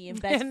 50 in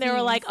Best And they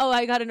were like, oh,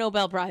 I got a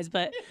Nobel Prize,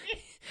 but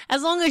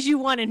as long as you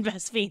won in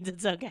Best Fiends,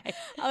 it's okay.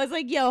 I was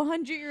like, yo,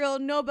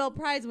 100-year-old Nobel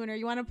Prize winner,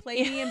 you want to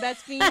play me in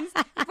Best Fiends?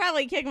 He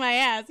probably kicked my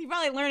ass. He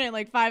probably learned it in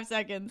like 5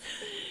 seconds.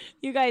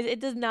 You guys, it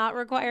does not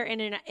require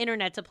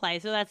internet to play,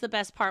 so that's the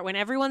best part. When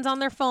everyone's on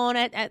their phone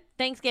at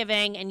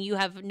Thanksgiving and you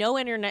have no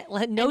internet,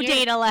 no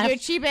data left. Your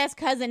cheap-ass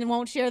cousin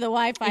won't share the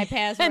Wi-Fi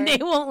password. And they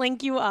won't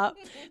link you up.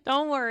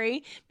 Don't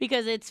worry,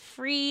 because it's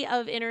free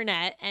of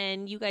internet,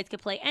 and you guys can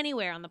play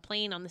anywhere, on the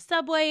plane, on the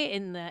subway,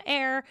 in the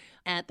air,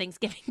 at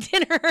Thanksgiving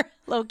dinner,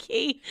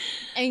 low-key.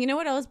 And you know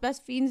what else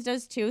Best Fiends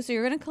does, too? So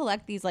you're going to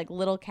collect these, like,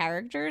 little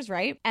characters,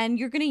 right? And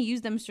you're going to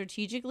use them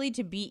strategically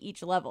to beat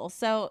each level.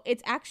 So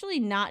it's actually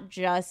not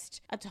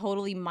just a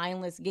totally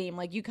mindless game.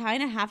 Like, you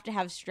kind of have to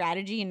have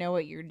strategy and know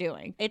what you're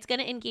doing. It's going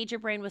to engage your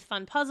brain with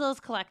fun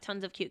puzzles, collect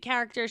tons of cute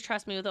characters.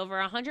 Trust me, with over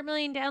 100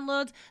 million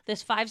downloads,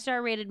 this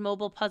 5-star rated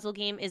mobile puzzle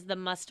game is the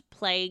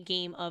must-play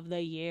game of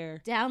the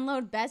year.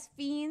 Download Best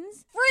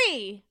Fiends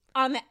free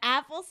on the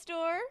Apple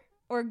Store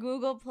or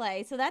Google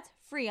Play. So that's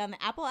free on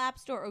the Apple App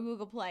Store or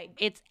Google Play.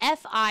 It's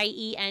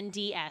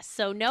Fiends,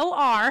 so no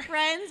R.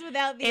 Friends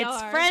without the R.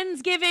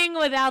 It's Friendsgiving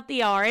without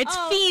the R. It's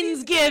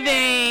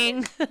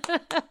Fiendsgiving.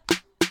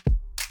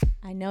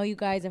 I know you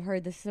guys have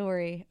heard the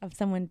story of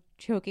someone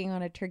choking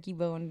on a turkey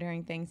bone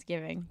during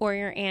Thanksgiving. Or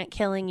your aunt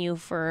killing you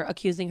for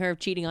accusing her of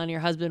cheating on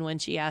your husband when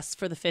she asks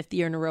for the 5th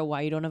year in a row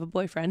why you don't have a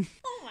boyfriend.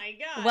 Oh my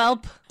God.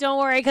 Welp, don't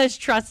worry, because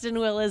Trust and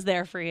Will is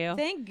there for you.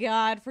 Thank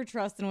God for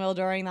Trust and Will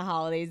during the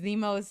holidays, the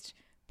most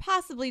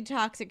possibly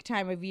toxic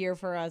time of year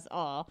for us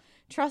all.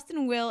 Trust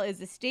and Will is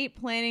estate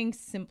planning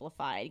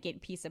simplified.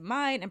 Get peace of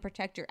mind and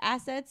protect your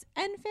assets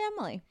and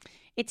family.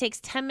 It takes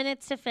 10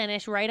 minutes to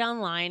finish right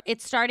online.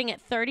 It's starting at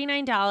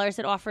 $39.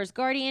 It offers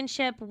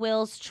guardianship,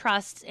 wills,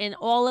 trusts in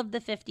all of the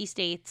 50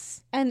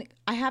 states. And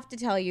I have to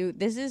tell you,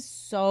 this is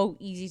so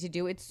easy to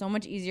do. It's so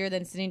much easier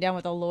than sitting down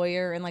with a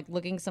lawyer and like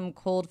looking some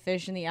cold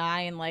fish in the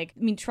eye and like,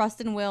 I mean,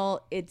 Trust and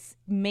Will, it's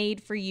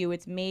made for you.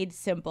 It's made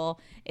simple.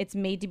 It's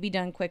made to be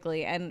done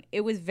quickly. And it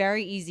was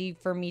very easy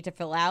for me to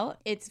fill out.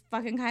 It's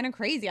fucking kind of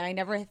crazy. I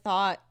never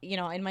thought, you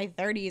know, in my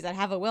 30s I'd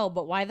have a will,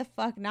 but why the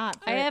fuck not?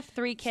 I have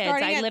 3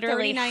 kids. I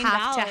literally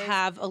have to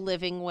have a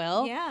living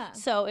will. Yeah.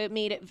 So it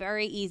made it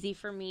very easy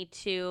for me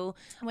to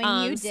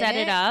when you set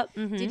it up.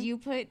 Mm-hmm. Did you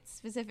put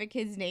specific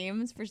kids'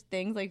 names for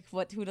things like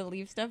who to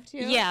leave stuff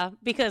to? Yeah,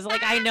 because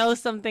like I know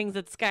some things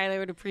that Skylar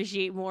would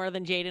appreciate more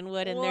than Jaden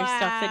would, and there's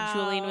stuff that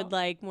Julian would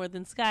like more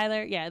than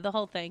Skylar. Yeah, the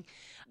whole thing.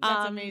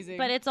 That's amazing.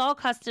 But it's all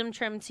custom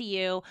trimmed to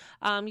you.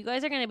 You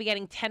guys are going to be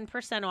getting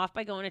 10% off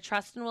by going to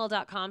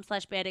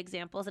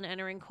trustandwill.com/badexamples and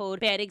entering code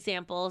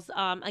badexamples.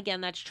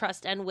 Again, that's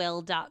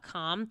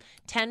trustandwill.com.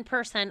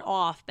 10%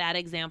 off Bad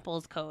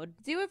Examples code.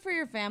 Do it for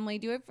your family.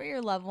 Do it for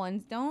your loved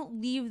ones. Don't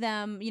leave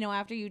them, you know,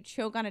 after you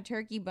choke on a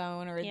turkey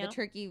bone or the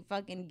turkey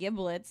fucking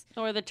giblets.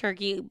 Or the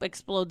turkey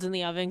explodes in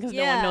the oven because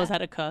no one knows how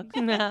to cook.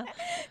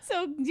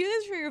 So do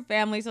this for your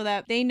family so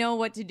that they know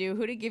what to do,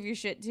 who to give your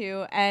shit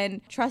to.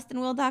 And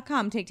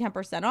trustandwill.com. Take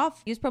 10%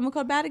 off. Use promo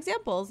code Bad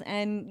Examples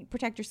and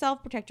protect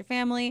yourself, protect your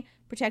family,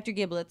 protect your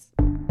giblets.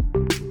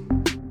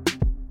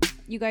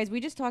 You guys, we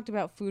just talked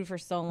about food for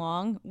so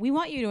long. We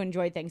want you to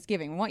enjoy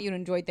Thanksgiving. We want you to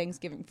enjoy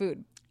Thanksgiving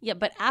food. Yeah,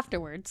 but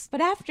afterwards.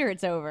 But after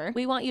it's over,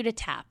 we want you to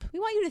tap. We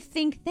want you to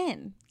think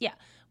thin. Yeah.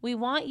 We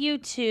want you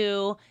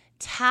to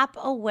tap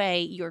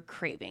away your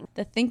craving.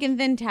 The Think and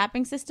Thin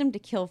tapping system to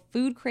kill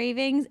food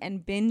cravings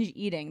and binge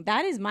eating.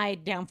 That is my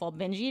downfall,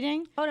 binge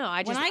eating. Oh, no.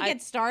 When I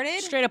get started,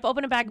 straight up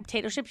open a bag of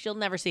potato chips, you'll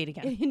never see it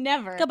again.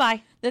 Never.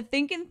 Goodbye. The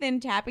Think and Thin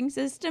tapping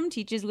system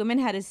teaches women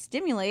how to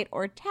stimulate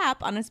or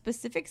tap on a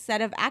specific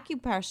set of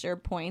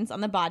acupressure points on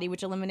the body,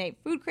 which eliminate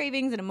food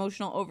cravings and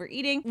emotional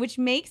overeating, which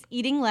makes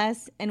eating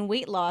less and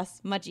weight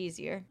loss much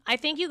easier. I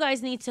think you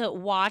guys need to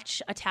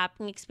watch a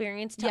tapping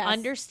experience to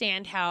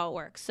understand how it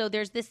works. So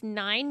there's this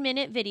 9-minute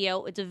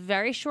video. It's a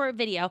very short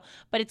video,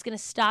 but it's going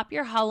to stop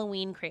your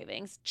Halloween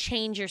cravings,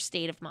 change your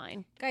state of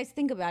mind. Guys,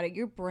 think about it.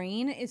 Your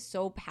brain is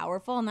so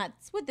powerful, and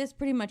that's what this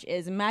pretty much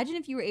is. Imagine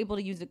if you were able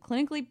to use a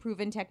clinically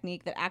proven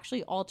technique that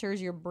actually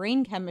alters your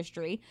brain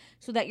chemistry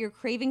so that your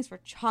cravings for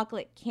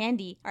chocolate,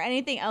 candy, or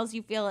anything else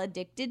you feel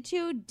addicted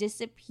to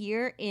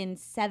disappear in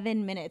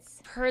 7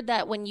 minutes. I've heard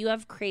that when you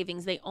have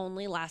cravings, they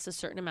only last a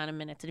certain amount of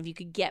minutes, and if you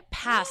could get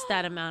past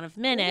that amount of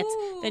minutes,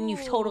 then you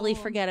totally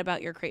forget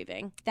about your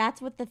craving.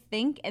 That's what the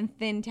Think and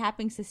Thin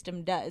tapping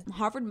system does.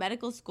 Harvard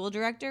Medical School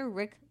director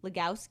Rick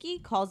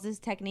Legowski calls this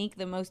technique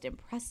the most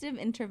impressive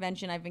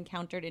intervention I've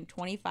encountered in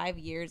 25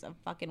 years of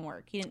fucking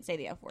work. He didn't say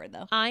the F word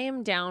though. I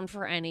am down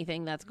for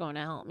anything that's going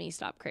to help me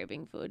stop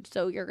craving food.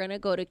 So you're going to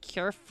go to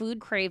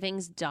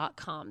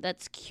curefoodcravings.com.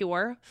 That's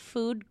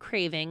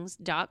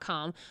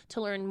curefoodcravings.com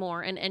to learn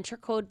more and enter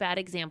code Bad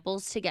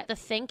Examples to get the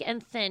Think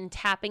and Thin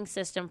tapping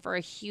system for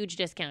a huge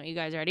discount. You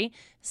guys ready?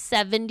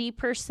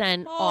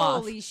 70%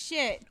 off. Holy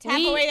shit.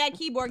 Tap away that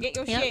keyboard. Get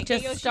your shit.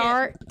 Just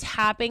start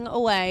tapping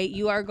away.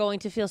 You are going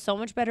to feel so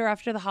much better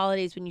after the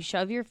holidays when you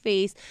shove your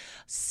face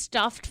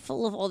stuffed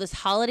full of all this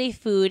holiday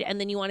food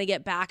and then you want to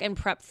get back and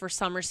prep for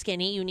summer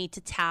skinny. You need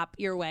to tap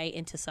your way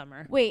into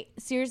summer. Wait,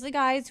 seriously,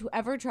 guys,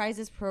 whoever tries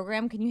this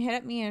program, can you hit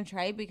up me and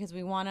try because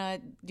we want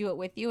to do it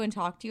with you and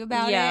talk to you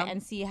about it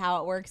and see how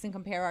it works and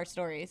compare our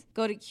stories.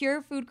 Go to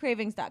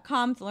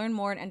curefoodcravings.com to learn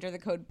more and enter the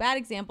code Bad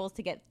Examples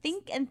to get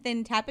Think and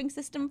Thin tapping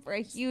system for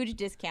a huge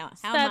discount.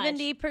 How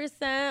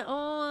 70%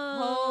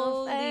 off.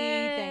 Holy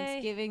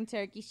Thanksgiving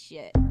turkey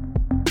shit.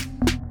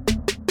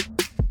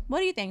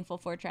 What are you thankful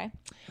for, Trey?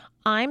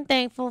 I'm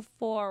thankful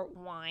for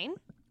wine.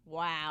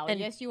 Wow. And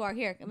yes, you are.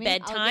 Here. I mean,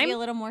 bedtime. I'll give you a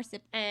little more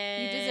sip.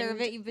 And you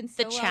deserve it. You've been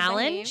so the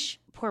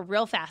challenge. Pour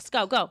real fast.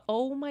 Go, go.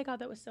 Oh my God,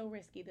 that was so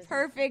risky.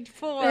 Perfect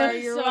for.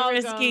 You're so welcome.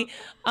 risky.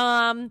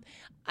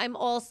 I'm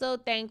also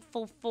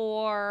thankful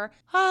for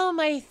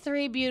my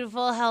 3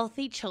 beautiful,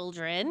 healthy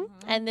children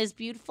and this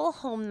beautiful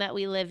home that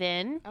we live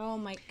in. Oh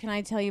my! Can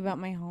I tell you about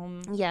my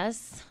home?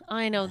 Yes,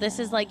 I know this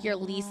is like your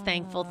least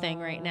thankful thing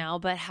right now,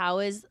 but how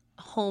is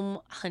home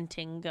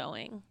hunting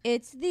going?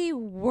 It's the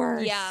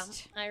worst. Yeah,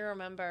 I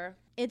remember.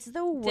 It's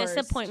the worst.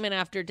 Disappointment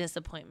after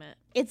disappointment.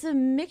 It's a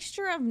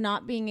mixture of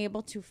not being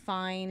able to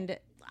find.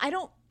 I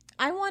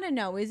want to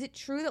know, is it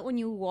true that when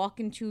you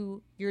walk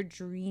into your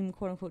dream,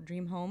 quote unquote,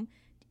 dream home,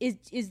 is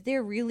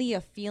there really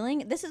a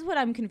feeling? This is what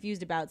I'm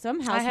confused about. So I'm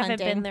house hunting. I haven't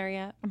been there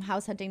yet. I'm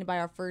house hunting to buy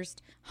our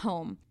first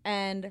home.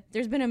 And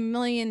there's been a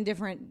million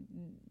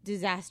different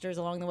disasters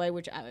along the way,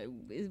 which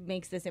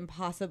makes this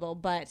impossible.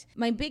 But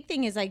my big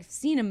thing is I've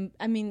seen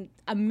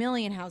a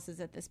million houses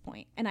at this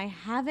point, and I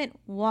haven't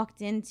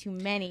walked into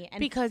many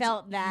and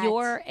felt that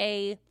you're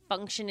a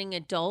functioning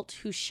adult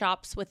who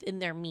shops within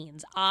their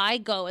means. I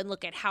go and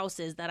look at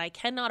houses that I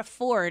cannot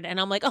afford,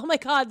 and I'm like, oh my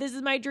God, this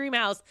is my dream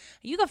house.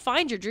 You can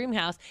find your dream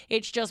house.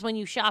 It's just when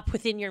you shop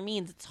within your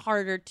means, it's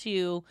harder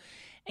to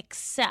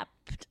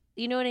accept.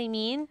 You know what I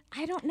mean?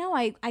 I don't know.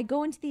 I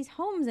go into these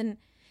homes and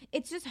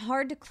it's just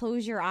hard to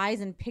close your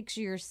eyes and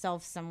picture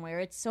yourself somewhere.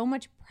 It's so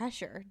much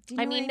pressure. Do you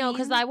know what I mean? No,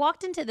 because I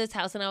walked into this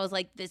house and I was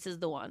like, this is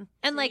the one.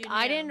 And so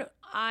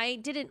I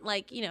didn't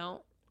like,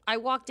 I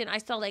walked in, I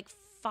saw like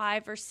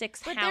 5 or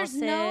 6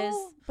 houses.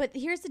 But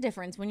here's the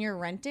difference. When you're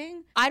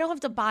renting, I don't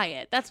have to buy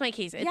it. That's my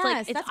case. It's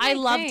yes, like I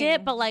loved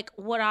it, but like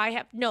what I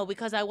have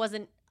because I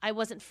wasn't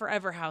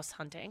forever house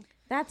hunting.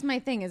 That's my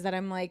thing, is that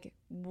I'm like,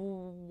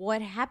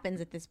 what happens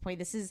at this point?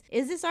 Is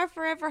this our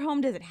forever home?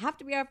 Does it have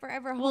to be our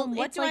forever home? Well,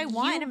 what do I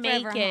want in a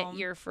forever home? You make it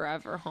your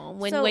forever home.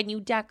 When you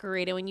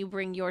decorate it, when you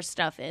bring your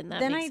stuff in,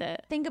 that makes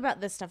it. Think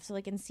about this stuff. So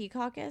like in Sea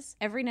Caucus,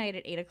 every night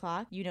at 8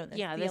 o'clock, you know this.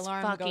 Yeah, the this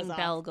alarm fucking goes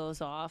bell off. goes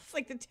off. It's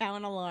like the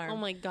town alarm. Oh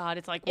my God.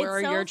 It's like, where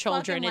It's are so your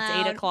children? fucking It's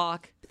loud. 8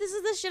 o'clock. But this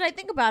is the shit I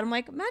think about. I'm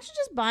like, imagine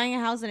just buying a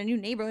house in a new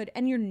neighborhood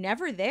and you're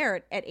never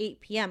there at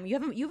 8 p.m. You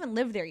haven't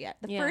lived there yet.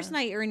 The first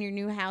night you're in your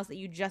new house that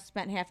you just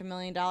spent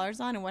 $500,000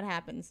 on, and what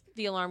happens?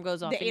 The alarm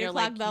goes off and you're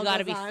like, you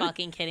gotta be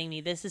fucking kidding me.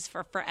 This is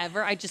for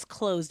forever. I just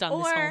closed on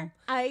this home.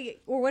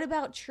 Or what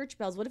about church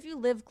bells? What if you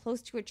live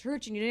close to a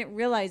church and you didn't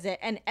realize it,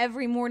 and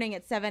every morning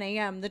at 7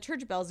 a.m. the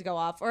church bells go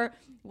off? Or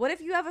what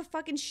if you have a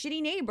fucking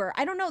shitty neighbor?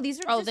 I don't know. These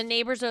are the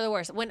neighbors are the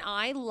worst. When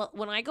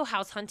I go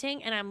house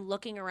hunting and I'm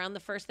looking around, the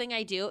first thing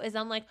I do is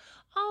I'm like,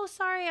 oh,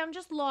 sorry, I'm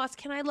just lost.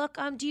 Can I look?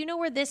 Do you know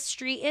where this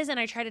street is? And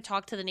I try to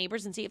talk to the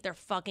neighbors and see if they're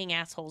fucking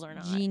assholes or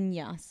not.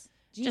 Genius.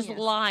 Just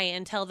lie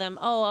and tell them,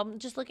 oh, I'm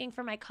just looking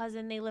for my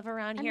cousin. They live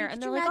around here.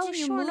 And they're like, oh,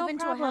 you sure, move no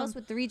into problem. a house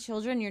with 3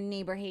 children, your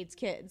neighbor hates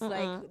kids.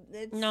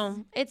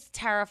 No, it's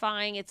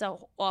terrifying. It's an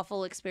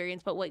awful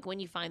experience. But like when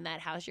you find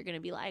that house, you're going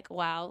to be like,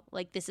 wow,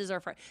 like this is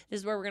where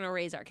we're going to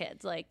raise our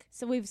kids. Like,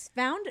 so we've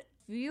found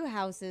few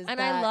houses, and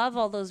I love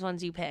all those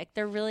ones you picked.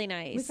 They're really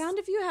nice. We found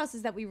a few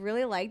houses that we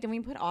really liked, and we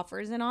put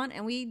offers in on,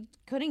 and we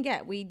couldn't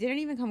get. We didn't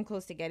even come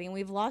close to getting.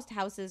 We've lost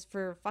houses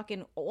for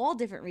fucking all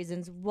different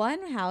reasons.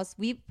 One house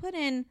we put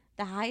in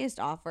the highest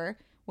offer.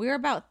 We were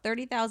about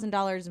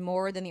 $30,000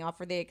 more than the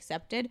offer they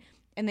accepted,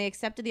 and they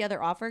accepted the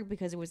other offer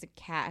because it was a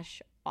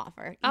cash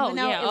offer.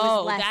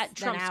 That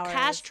trumps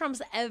cash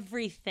trumps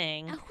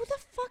everything. Now, who the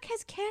fuck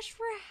has cash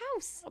for a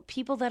house?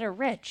 People that are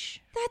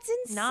rich. That's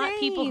insane. Not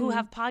people who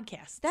have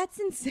podcasts. That's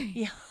insane.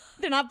 Yeah.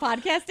 They're not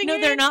podcasting. No,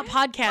 they're not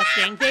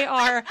podcasting. They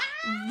are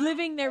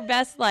living their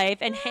best life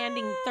and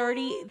handing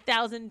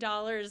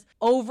 $30,000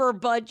 over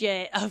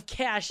budget of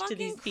cash to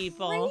these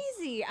people.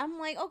 Crazy. I'm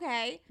like,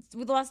 okay,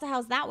 we lost a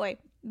house that way.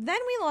 Then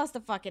we lost a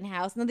fucking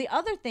house. Now, the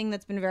other thing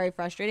that's been very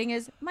frustrating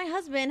is my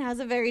husband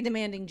has a very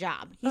demanding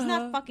job. He's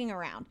not fucking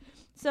around.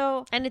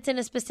 And it's in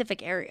a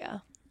specific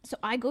area. So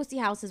I go see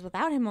houses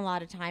without him a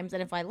lot of times.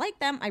 And if I like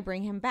them, I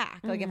bring him back.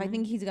 Like, if I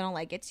think he's going to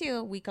like it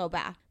too, we go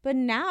back. But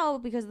now,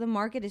 because the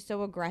market is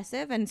so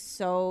aggressive and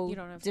so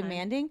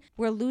demanding,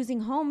 we're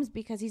losing homes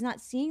because he's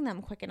not seeing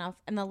them quick enough.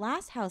 And the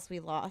last house we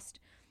lost,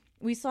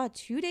 we saw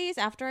 2 days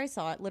after I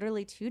saw it,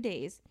 literally 2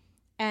 days.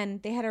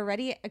 And they had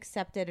already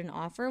accepted an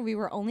offer. We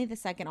were only the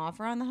second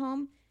offer on the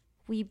home.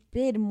 We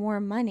bid more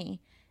money.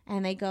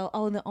 And they go,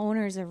 oh, the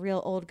owner's a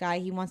real old guy.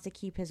 He wants to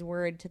keep his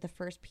word to the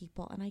first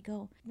people. And I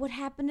go, what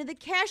happened to the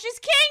cash is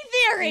king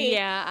theory?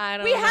 Yeah, I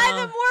don't know. We had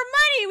the more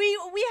money.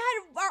 We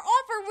had, our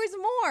offer was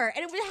more.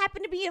 And it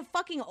happened to be a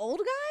fucking old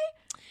guy?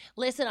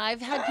 Listen,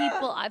 I've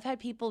had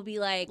people be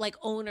like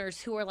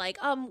owners who are like,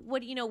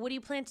 what do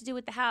you plan to do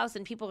with the house?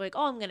 And people are like,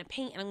 oh, I'm going to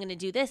paint and I'm going to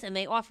do this. And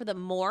they offer them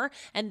more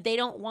and they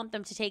don't want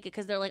them to take it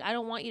because they're like, I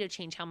don't want you to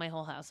change how my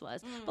whole house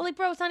was. But like,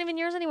 bro, it's not even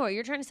yours anymore.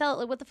 You're trying to sell it.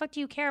 Like, what the fuck do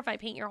you care if I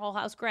paint your whole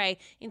house gray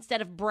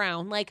instead of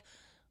brown? Like,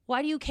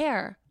 why do you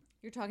care?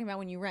 You're talking about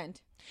when you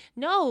rent.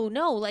 No,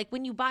 like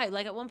when you buy.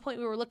 Like at one point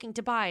we were looking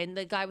to buy and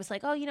the guy was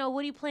like, oh,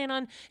 what do you plan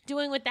on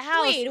doing with the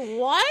house? Wait,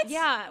 what?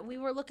 Yeah, we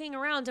were looking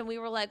around and we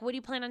were like, what do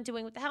you plan on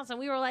doing with the house? And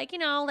we were like,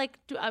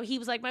 he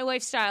was like, my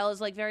wife's style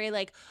is like very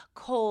like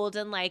cold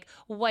and like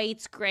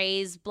whites,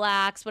 grays,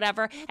 blacks,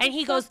 whatever. And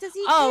he goes,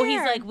 he's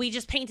like, we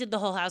just painted the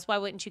whole house. Why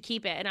wouldn't you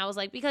keep it? And I was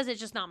like, because it's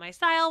just not my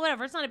style,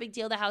 whatever. It's not a big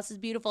deal. The house is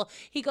beautiful.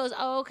 He goes,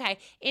 oh, okay.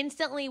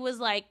 Instantly was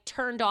like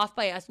turned off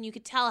by us. And you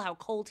could tell how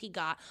cold he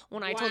got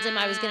when I told him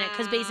I was going to,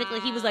 because basically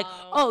he was like,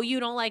 oh, you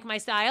don't like my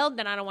style?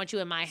 Then I don't want you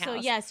in my house. So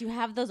yes, you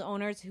have those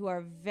owners who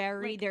are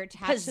they're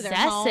attached to their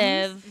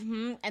homes.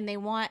 And they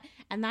want,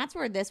 and that's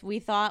where we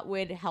thought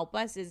would help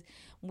us is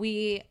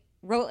we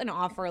wrote an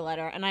offer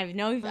letter. And I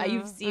know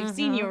you've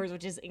seen yours,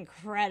 which is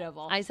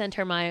incredible. I sent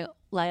her my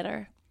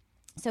letter.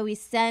 So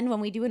when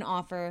we do an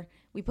offer,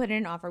 we put in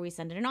an offer, we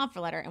send in an offer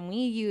letter, and we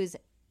use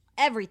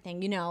everything,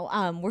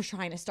 we're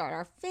trying to start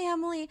our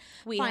family.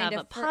 We have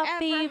a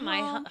puppy.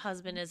 My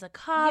husband is a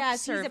cop.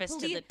 Yes, service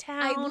to the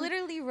town. I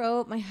literally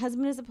wrote, my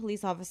husband is a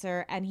police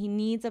officer and he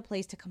needs a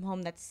place to come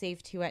home that's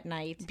safe to at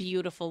night.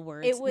 Beautiful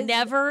words.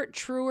 Never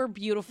truer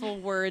beautiful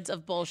words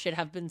of bullshit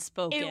have been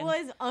spoken. It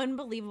was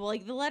unbelievable.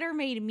 Like, the letter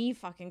made me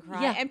fucking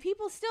cry. Yeah. And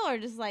people still are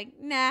just like,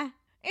 nah,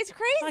 it's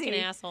crazy. Fucking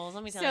assholes,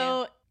 let me tell you.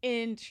 So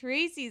in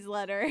Tracy's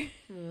letter,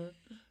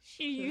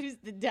 she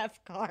used the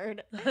deaf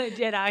card.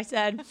 I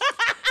said...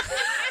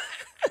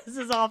 This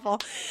is awful.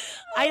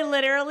 I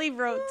literally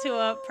wrote to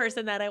a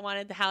person that I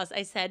wanted the house.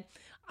 I said,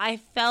 I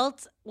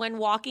felt when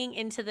walking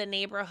into the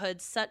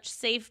neighborhood such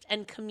safe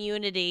and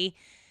community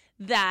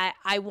that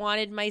I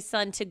wanted my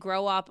son to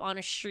grow up on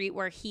a street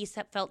where he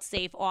felt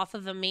safe off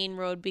of a main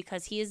road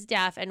because he is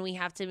deaf and we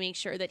have to make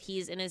sure that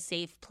he's in a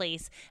safe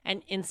place.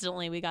 And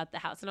instantly we got the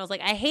house. And I was like,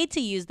 I hate to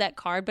use that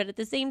card, but at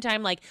the same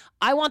time, like,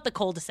 I want the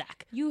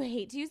cul-de-sac. You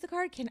hate to use the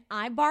card? Can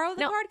I borrow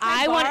the card?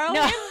 I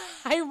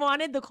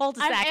wanted the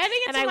cul-de-sac. I'm adding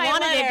it to my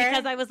letter. It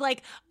because I was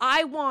like,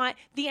 I want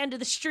the end of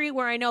the street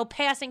where I know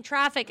passing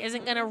traffic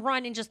isn't going to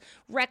run and just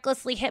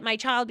recklessly hit my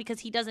child because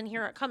he doesn't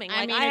hear it coming.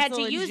 Like, I had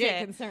to use it.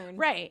 Concern.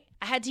 Right.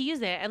 I had to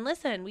use it. And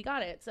listen, we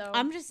got it. So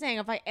I'm just saying,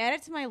 if I add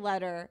it to my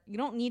letter, you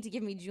don't need to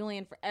give me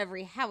Julian for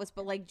every house,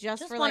 but like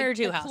just for one like or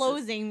two the houses.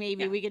 Closing,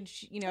 maybe we could,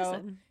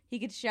 he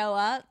could show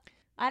up.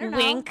 I don't know.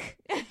 Wink,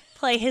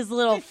 play his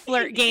little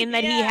flirt game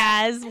that he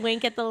has.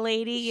 Wink at the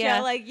lady. Yeah,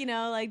 show,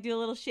 like do a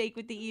little shake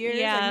with the ears.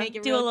 Yeah, like make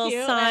it do real a little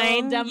cute,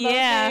 sign. A little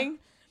Dumbo thing.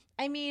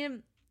 I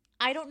mean,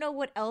 I don't know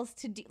what else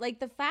to do. Like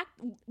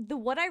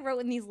what I wrote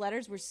in these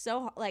letters were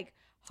so like.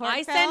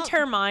 Heartfelt. I sent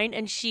her mine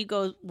and she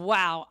goes,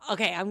 wow,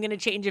 okay, I'm going to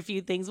change a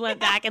few things.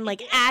 Went back and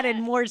like added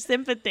more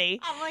sympathy.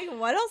 I'm like,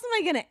 what else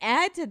am I going to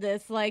add to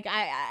this? Like,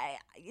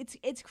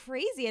 it's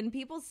crazy. And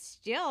people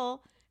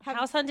still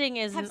house hunting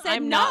is,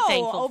 I'm not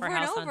thankful for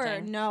house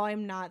hunting. No,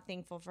 I'm not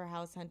thankful for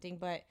house hunting,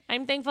 but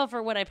I'm thankful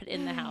for what I put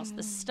in the house.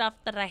 The stuff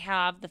that I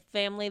have, the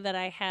family that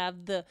I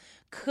have, the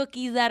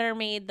cookies that are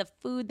made, the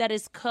food that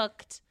is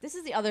cooked. This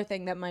is the other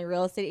thing that my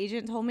real estate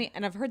agent told me.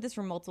 And I've heard this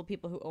from multiple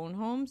people who own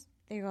homes.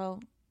 They go,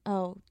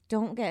 oh,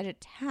 don't get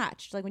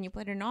attached. Like when you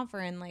put an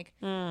offer in, like,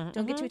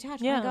 don't get too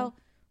attached. Yeah. I go,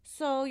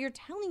 so you're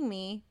telling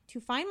me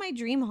to find my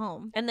dream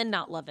home. And then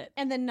not love it.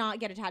 And then not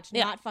get attached,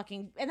 not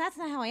fucking. And that's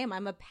not how I am.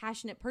 I'm a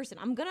passionate person.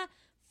 I'm going to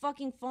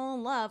fucking fall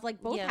in love.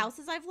 Like both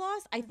houses I've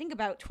lost, I think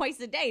about twice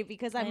a day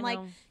because I'm like,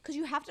 because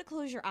you have to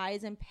close your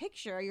eyes and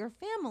picture your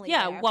family.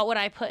 Yeah, there. What would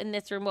I put in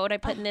this room? What would I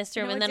put in this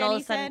room? And then Jenny all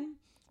of a sudden.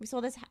 We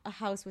saw a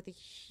house with a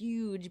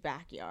huge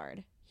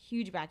backyard.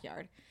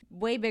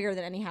 Way bigger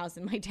than any house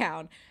in my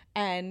town.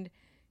 And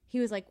he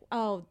was like,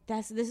 oh,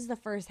 this is the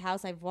first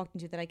house I've walked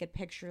into that I could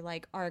picture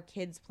like our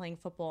kids playing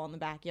football in the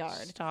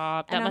backyard.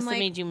 Stop. That must have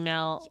made you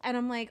melt. And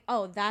I'm like,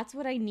 oh, that's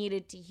what I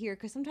needed to hear.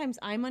 Because sometimes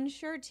I'm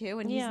unsure too.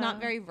 And he's not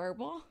very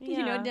verbal. Yeah.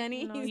 You know,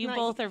 Denny? No, you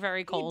both are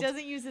very cold. He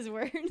doesn't use his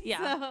words. Yeah.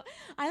 So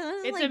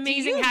it's like,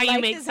 amazing how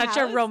you make such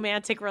a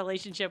romantic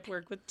relationship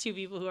work with two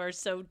people who are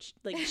so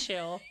like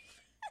chill.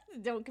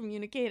 Don't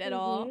communicate at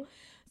all.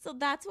 So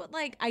that's what,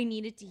 like, I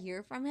needed to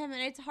hear from him. And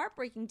it's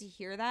heartbreaking to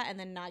hear that and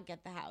then not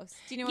get the house.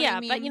 Do you know what I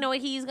mean? Yeah, but you know what?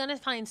 He's going to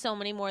find so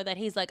many more that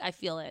he's like, I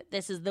feel it.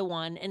 This is the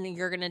one. And then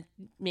you're going to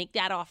make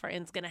that offer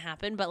and it's going to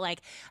happen. But, like,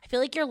 I feel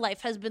like your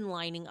life has been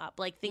lining up.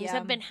 Like, things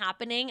have been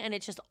happening and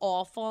it's just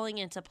all falling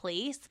into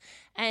place.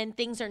 And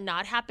things are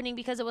not happening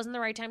because it wasn't the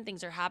right time.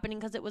 Things are happening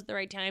because it was the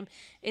right time.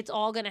 It's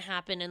all going to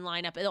happen and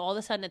line up. And all of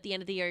a sudden, at the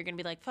end of the year, you're going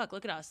to be like, fuck,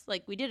 look at us.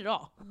 Like, we did it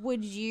all.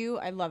 Would you,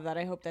 I love that.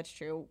 I hope that's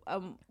true.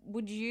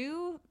 Would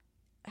you...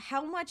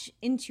 How much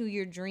into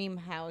your dream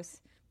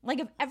house, like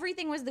if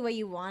everything was the way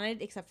you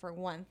wanted except for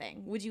one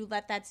thing, would you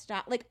let that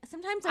stop? Like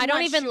sometimes I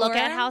don't even look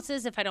at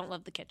houses if I don't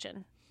love the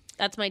kitchen.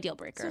 That's my deal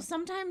breaker. So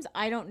sometimes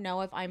I don't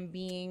know if I'm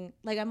being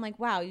like, I'm like,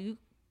 wow, you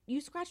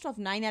scratched off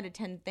 9 out of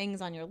 10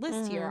 things on your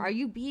list here. Are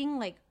you being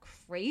like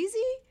crazy?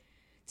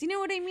 Do you know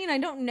what I mean? I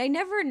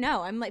never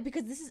know. I'm like,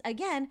 because this is,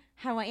 again,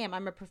 how I am.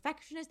 I'm a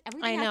perfectionist.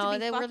 Everything has to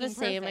be fucking we're the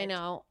same. perfect. I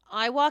know.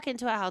 I walk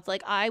into a house,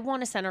 like, I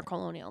want a center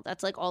colonial.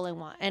 That's, like, all I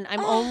want. And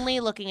I'm only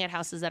looking at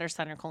houses that are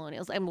center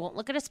colonials. I won't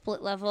look at a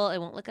split level. I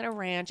won't look at a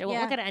ranch. I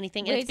won't look at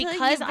anything. And it's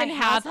because I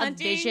have a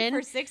vision.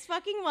 For 6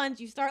 fucking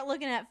months, you start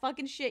looking at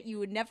fucking shit you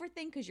would never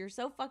think because you're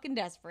so fucking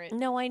desperate.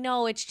 No, I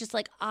know. It's just,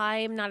 like,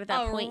 I'm not at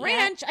that point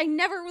ranch, yet. I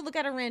never would look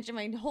at a ranch in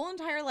my whole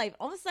entire life.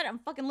 All of a sudden, I'm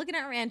fucking looking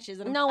at ranches.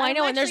 And I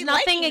know. And there's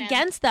nothing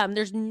against them.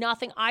 There's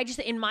nothing. I just,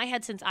 in my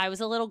head, since I was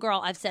a little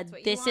girl, I've said,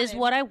 this is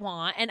what I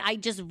want. And I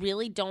just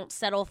really don't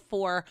settle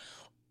for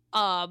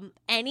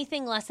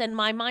anything less than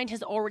my mind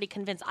has already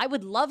convinced. I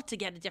would love to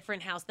get a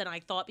different house than I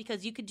thought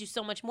because you could do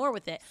so much more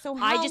with it. So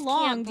how I just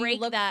long can't break do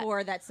you look that.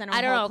 For that center?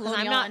 I don't know because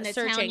I'm not the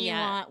searching yet.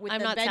 I'm the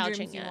not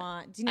searching yet.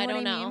 Want. Do you know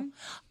what I mean?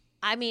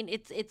 I mean,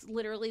 it's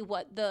literally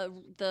what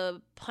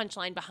the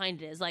punchline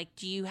behind it is. Like,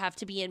 do you have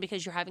to be in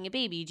because you're having a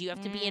baby? Do you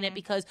have to be in it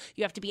because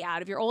you have to be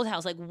out of your old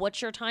house? Like,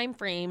 what's your time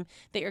frame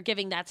that you're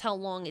giving? That's how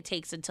long it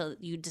takes until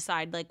you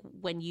decide, like,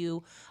 when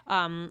you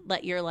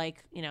let your,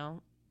 like, you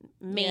know,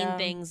 main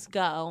things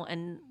go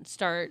and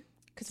start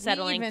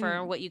settling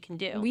for what you can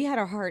do. We had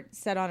our heart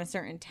set on a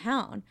certain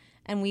town,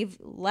 and we've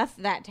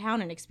left that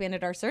town and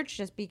expanded our search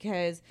just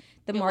because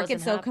the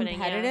market's so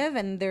competitive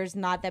and there's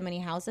not that many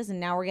houses. And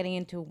now we're getting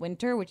into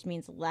winter, which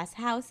means less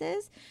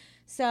houses.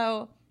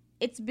 So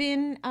it's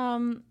been,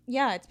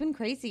 it's been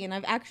crazy. And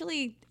I've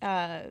actually,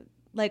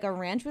 like, a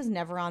ranch was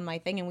never on my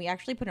thing, and we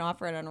actually put an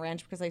offer out on a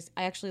ranch because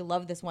I actually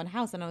love this one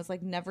house, and I was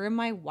like, never in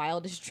my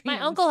wildest dreams. My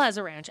uncle has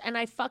a ranch, and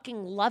I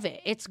fucking love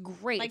it. It's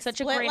great. Like, it's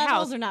such a split great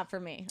levels house. Are not for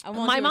me.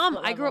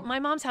 I grew up. My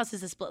mom's house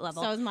is a split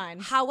level. So is mine.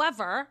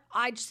 However,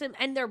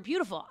 and they're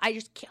beautiful.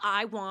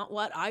 I want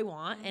what I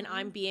want, and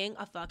I'm being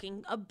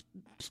a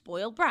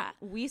spoiled brat.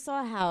 We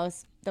saw a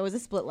house that was a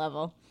split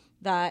level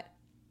that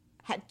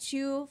had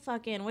two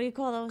fucking, what do you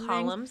call those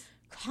columns?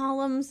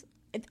 Columns.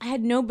 I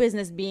had no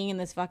business being in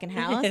this fucking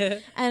house.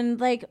 And,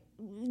 like,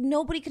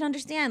 nobody could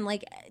understand.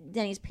 Like,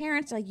 Denny's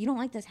parents are like, you don't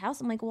like this house?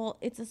 I'm like, well,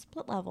 it's a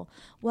split level.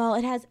 Well,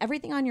 it has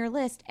everything on your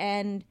list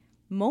and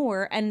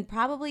more, and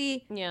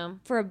probably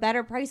for a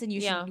better price than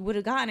you would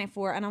have gotten it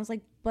for. And I was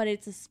like, but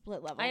it's a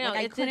split level. I know.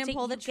 Like, I couldn't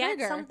pull the trigger.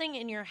 Get something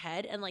in your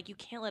head, and, like, you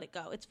can't let it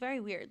go. It's very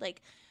weird.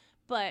 Like,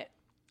 but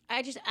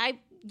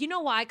you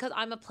know why? Because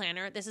I'm a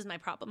planner. This is my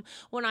problem.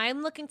 When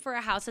I'm looking for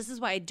a house, this is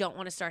why I don't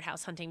want to start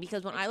house hunting,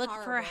 because when I look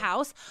for a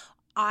house,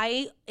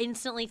 I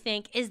instantly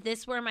think, is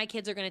this where my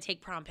kids are going to take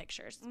prom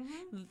pictures?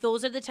 Mm-hmm.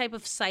 Those are the type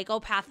of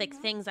psychopathic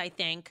things I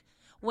think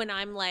when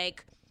I'm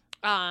like,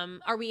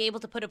 are we able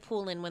to put a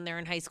pool in when they're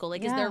in high school?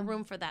 Like, is there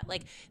room for that?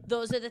 Like,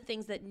 those are the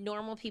things that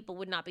normal people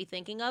would not be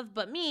thinking of.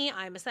 But me,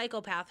 I'm a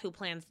psychopath who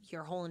plans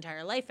your whole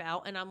entire life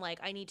out. And I'm like,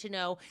 I need to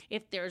know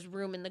if there's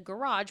room in the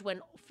garage when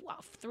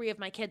 3 of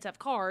my kids have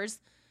cars.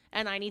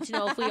 And I need to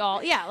know if we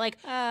all, like,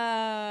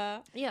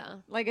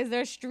 like, is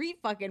there street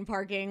fucking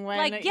parking when,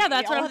 like,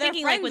 that's what I'm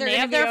thinking. Like, when they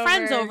have their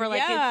friends over,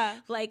 like,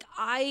 like,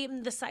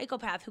 I'm the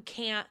psychopath who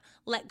can't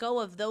let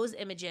go of those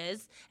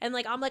images. And,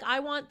 like, I'm like,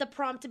 I want the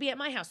prom to be at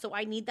my house, so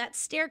I need that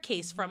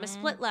staircase from a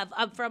split level,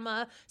 from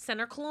a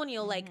center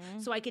colonial, like,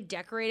 so I could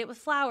decorate it with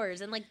flowers.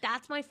 And, like,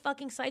 that's my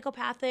fucking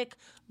psychopathic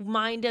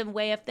mind and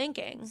way of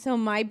thinking. So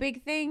my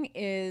big thing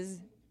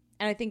is,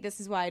 and I think this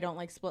is why I don't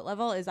like split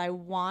level, is I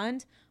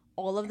want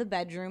all of the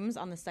bedrooms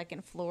on the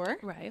second floor.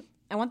 Right.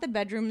 I want the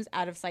bedrooms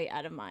out of sight,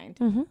 out of mind.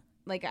 Mm-hmm.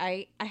 Like,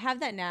 I have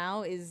that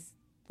now, is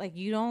like,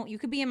 you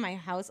could be in my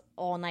house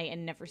all night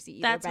and never see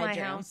either That's bedroom.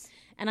 my house.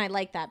 And I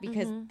like that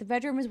because the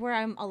bedroom is where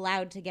I'm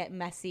allowed to get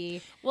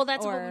messy. Well,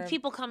 that's when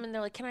people come and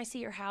they're like, can I see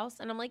your house?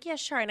 And I'm like, yeah,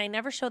 sure. And I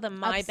never show them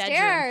my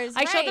Upstairs, bedroom.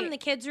 I show them the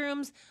kids'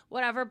 rooms,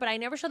 whatever, but I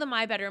never show them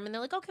my bedroom. And they're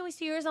like, oh, can we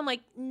see yours? I'm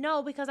like,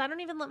 no, because I don't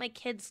even let my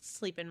kids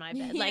sleep in my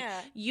bed. Like,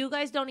 you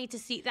guys don't need to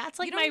see. That's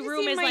like, my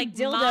room is like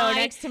dildo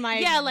next to my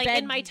like bed.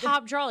 in my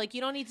top drawer. Like,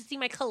 you don't need to see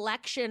my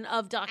collection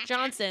of Doc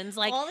Johnsons.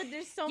 Like,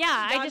 there's so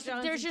much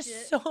there's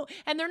just so,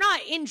 and they're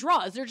not in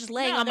drawers. They're just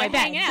laying on my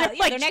bed.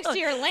 They're next to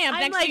your lamp,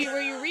 next to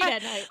where you read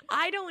at night.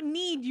 I don't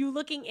need you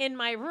looking in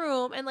my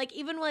room. And, like,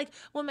 even like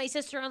when my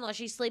sister-in-law,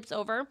 she sleeps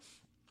over,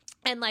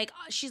 and, like,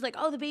 she's like,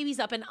 oh, the baby's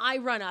up, and I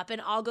run up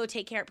and I'll go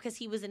take care of it because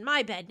he was in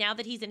my bed. Now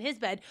that he's in his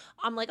bed,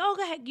 I'm like, oh,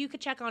 go ahead, you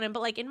could check on him.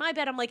 But, like, in my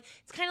bed, I'm like,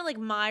 it's kind of like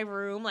my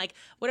room. Like,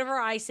 whatever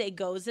I say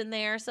goes in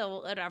there,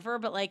 so whatever.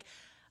 But, like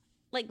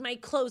my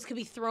clothes could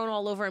be thrown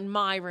all over in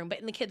my room, but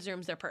in the kids'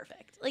 rooms, they're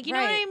perfect. Like, you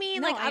know what I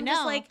mean? No, like, I'm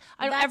just like,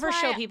 I don't ever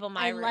show people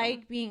my room. I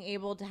like being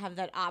able to have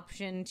that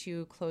option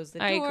to close the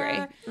door. I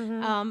agree.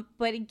 Mm-hmm.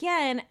 But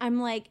again,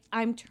 I'm like,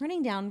 I'm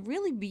turning down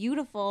really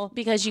beautiful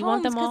because you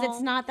want them all. Because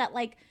it's not that,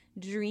 like,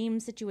 dream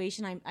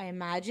situation I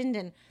imagined,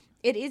 and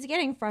it is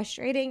getting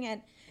frustrating.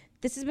 And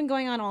this has been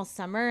going on all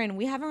summer, and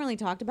we haven't really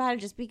talked about it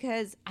just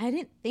because I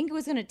didn't think it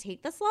was going to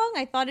take this long.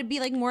 I thought it'd be,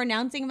 like, more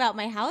announcing about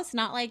my house,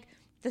 not like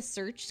the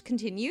search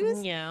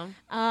continues. Yeah.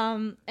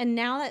 And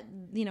now that,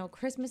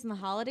 Christmas and the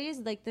holidays,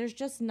 like, there's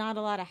just not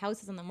a lot of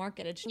houses on the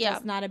market. It's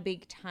just not a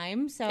big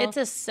time. So it's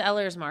a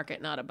seller's market,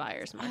 not a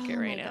buyer's market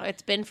right now.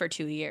 It's been for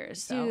 2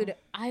 years. So. Dude,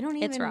 I don't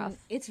even. It's rough.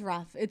 It's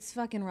rough. It's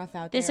fucking rough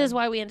out there. This is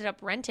why we ended up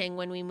renting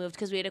when we moved,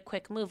 because we had a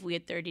quick move. We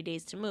had 30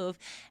 days to move.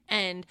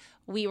 And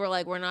we were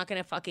like, we're not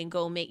going to fucking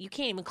go you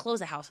can't even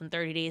close a house in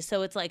 30 days.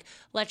 So it's like,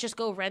 let's just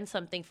go rent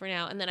something for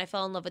now. And then I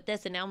fell in love with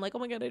this. And now I'm like, oh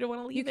my God, I don't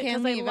want to leave it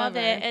because I love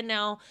it. And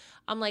now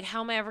I'm like,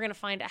 how am I ever going to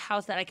find a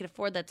house that I could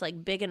afford that's,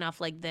 like, big enough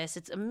like this?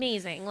 It's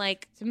amazing.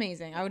 Like, it's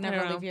amazing. I would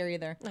never leave here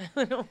either.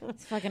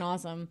 It's fucking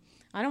awesome.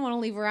 I don't want to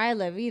leave where I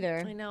live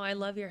either. I know. I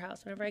love your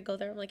house. Whenever I go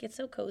there, I'm like, it's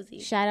so cozy.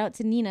 Shout out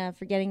to Nina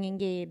for getting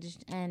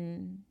engaged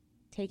and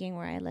taking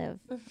where I live.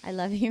 I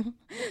love you.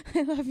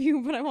 I love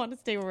you, but I want to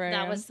stay where I am.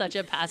 That was such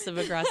a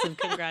passive-aggressive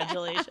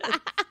congratulations.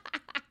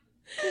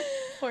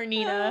 Poor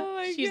Nina.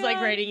 Oh, she's God. Like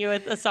writing you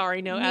a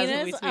sorry note Nina's,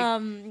 as we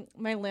speak.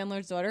 My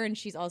landlord's daughter, and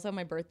she's also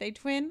my birthday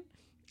twin.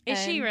 Is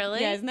she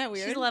really? Yeah, isn't that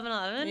weird? She's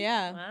 11/11?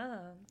 Yeah. Wow.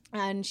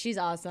 And she's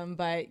awesome,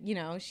 but,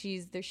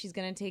 she's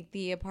going to take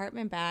the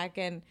apartment back,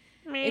 and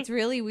it's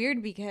really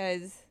weird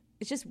because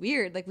it's just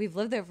weird. Like, we've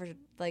lived there for,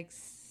 like,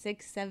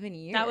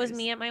 6-7 years. That was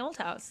me at my old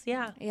house.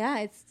 Yeah. Yeah,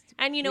 it's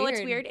and you know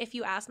what's weird? If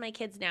you ask my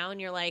kids now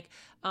and you're like,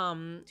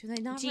 do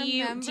they not do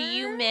remember?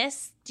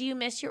 you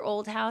miss your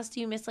old house? Do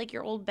you miss like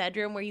your old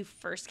bedroom where you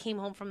first came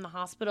home from the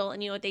hospital?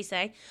 And you know what they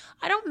say?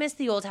 I don't miss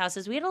the old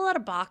houses. We had a lot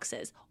of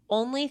boxes.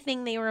 Only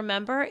thing they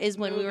remember is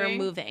when we were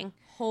moving.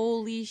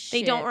 Holy shit.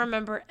 They don't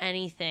remember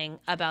anything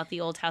about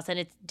the old house, and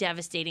it's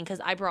devastating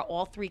because I brought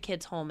all 3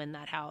 kids home in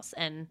that house,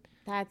 and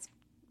that's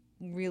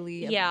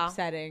really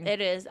upsetting. It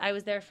is. I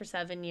was there for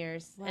 7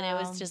 years, and it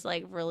was just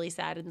like really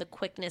sad, and the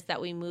quickness that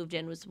we moved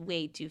in was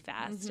way too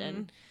fast.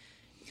 And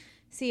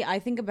see, I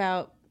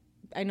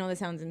know this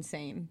sounds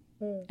insane.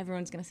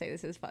 Everyone's gonna say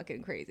this is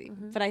fucking crazy,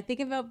 but I think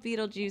about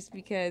Beetlejuice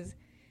because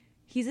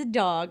he's a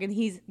dog and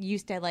he's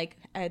used to like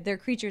they're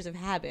creatures of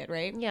habit,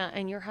 right? Yeah,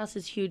 and your house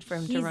is huge for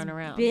him to run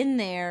around. He's been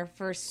there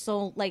for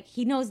so like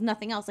he knows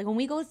nothing else. Like when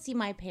we go see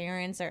my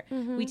parents or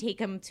we take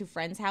him to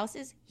friends'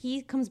 houses,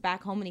 he comes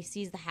back home and he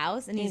sees the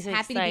house and he's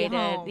happy excited. To be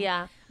home.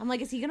 Yeah, I'm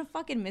like, is he gonna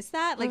fucking miss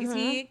that? Like, is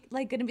he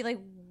like gonna be like,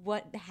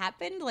 what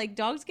happened? Like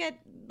dogs get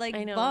like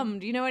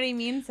bummed. You know what I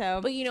mean? So,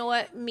 but you know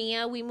what,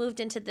 Mia, we moved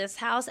into this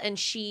house and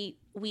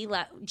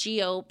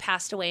Gio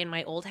passed away in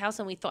my old house,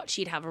 and we thought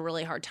she'd have a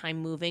really hard time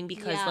moving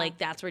because like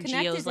that's where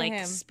Gio's like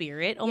him.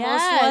 Spirit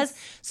almost was.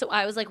 So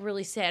I was like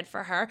really sad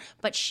for her,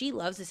 but she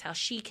loves this house.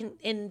 She can,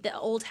 in the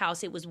old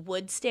house it was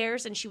wood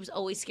stairs and she was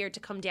always scared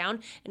to come down,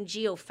 and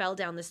Gio fell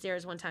down the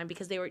stairs one time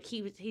because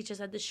he just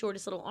had the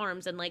shortest little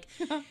arms and like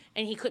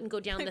and he couldn't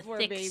go down the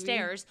thick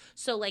stairs.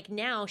 So like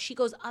now she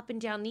goes up and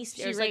down these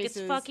stairs like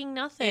it's fucking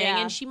nothing.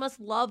 And she must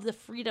love the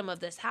freedom of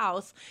this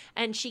house,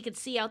 and she could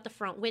see out the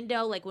front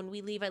window. Like when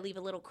we leave, I leave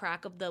a little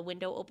crack of the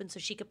window open so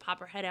she could pop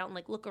her head out and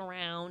like look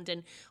around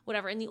and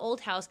whatever. In the old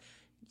house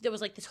there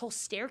was like this whole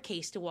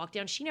staircase to walk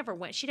down. She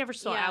never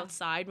saw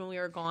outside when we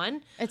were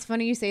gone. It's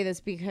funny you say this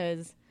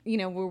because you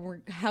know we're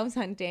house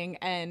hunting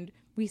and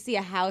we see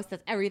a house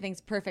that's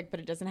everything's perfect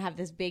but it doesn't have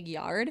this big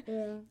yard.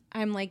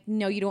 I'm like,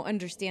 no, you don't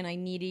understand, I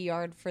need a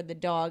yard for the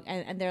dog.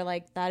 And they're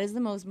like, that is the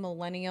most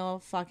millennial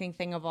fucking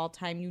thing of all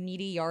time. You need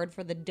a yard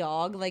for the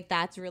dog? Like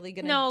that's really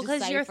gonna no,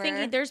 because you're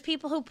thinking there's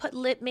people who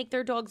make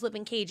their dogs live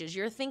in cages.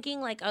 You're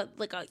thinking like a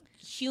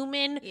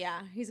human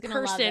he's gonna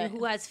person love it.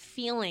 Who has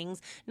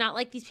feelings, not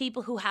like these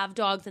people who have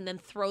dogs and then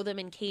throw them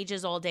in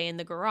cages all day in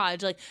the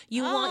garage. Like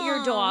you want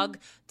your dog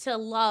to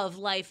love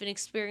life and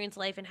experience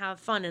life and have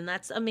fun, and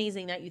that's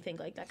amazing that you think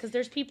like that, because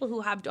there's people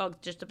who have dogs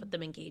just to put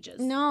them in cages.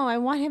 No, I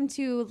want him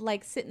to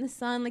like sit in the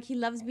sun. Like he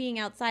loves being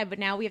outside, but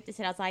now we have to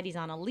sit outside. He's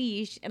on a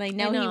leash, and I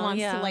know he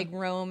wants to like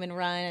roam and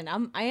run,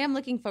 and I am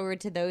looking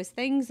forward to those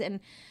things. And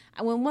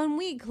when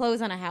we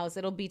close on a house,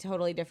 it'll be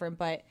totally different,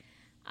 but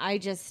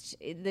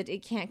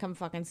it can't come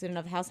fucking soon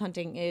enough. House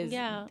hunting is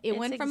it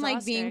went from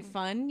like being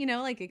fun, you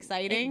know, like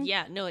exciting.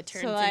 It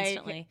turns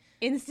like,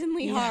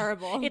 instantly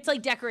horrible. It's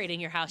like decorating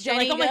your house. You're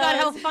like, oh my god,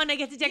 how fun, I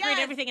get to decorate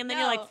everything, and then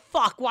you're like,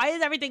 fuck, why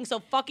is everything so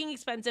fucking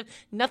expensive?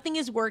 Nothing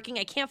is working.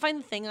 I can't find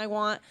the thing I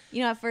want.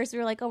 You know, at first we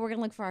were like, oh, we're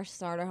gonna look for our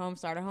starter home,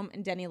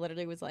 and Denny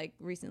literally was like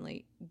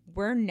recently,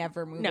 we're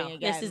never moving again.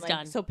 This is like,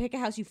 done. So pick a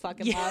house you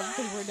fucking love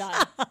because we're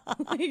done.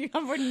 Like,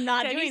 we're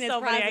not doing this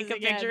so process funny. I can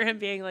again. picture him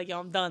being like, yo,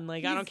 I'm done.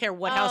 Like, I don't care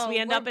what house we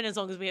end up in as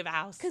long as we have a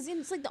house. Because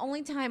it's like the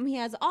only time he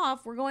has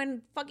off, we're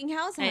going fucking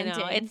house hunting. I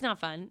know, it's not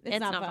fun. It's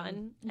not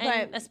fun.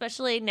 But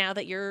especially now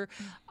that you're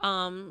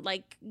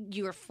like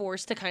you're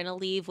forced to kind of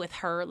leave with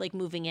her like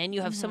moving in,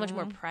 you have so much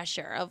more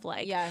pressure of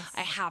like, I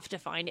have to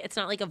find it. It's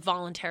not like a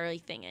voluntary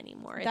thing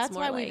anymore. It's That's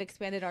more why like, we've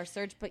expanded our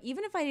search. But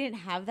even if I didn't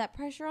have that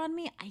pressure on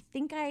me, I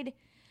think I'd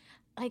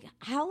like,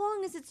 how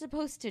long is it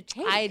supposed to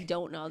take? I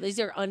don't know. These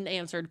are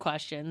unanswered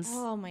questions.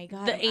 Oh my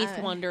god, the eighth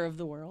wonder of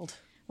the world.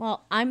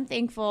 Well, I'm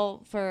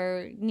thankful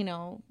for, you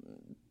know,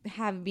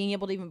 being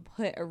able to even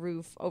put a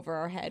roof over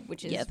our head,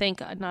 which is thank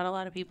God. Not a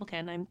lot of people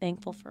can. I'm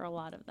thankful for a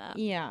lot of that.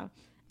 Yeah.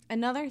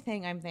 Another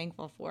thing I'm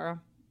thankful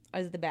for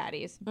is the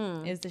baddies,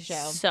 is the show.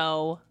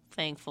 So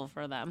thankful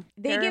for them.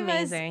 They're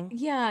amazing.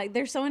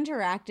 They're so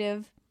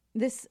interactive.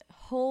 This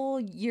whole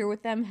year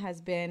with them has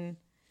been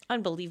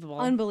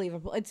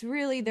unbelievable. It's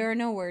really, there are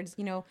no words.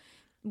 You know,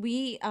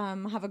 we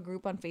have a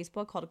group on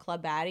Facebook called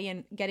Club Baddie,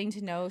 and getting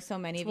to know so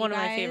many of you guys. It's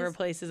one of my favorite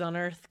places on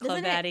earth,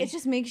 Club Baddie. It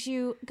just makes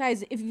you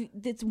guys,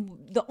 it's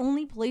the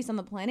only place on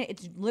the planet,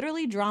 it's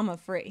literally drama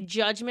free,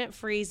 judgment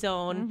free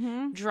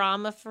zone,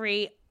 drama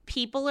free.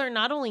 People are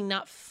not only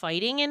not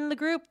fighting in the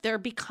group, they're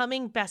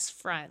becoming best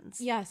friends.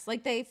 Yes,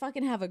 like they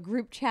fucking have a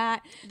group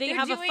chat. They're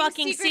have a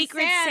fucking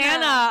secret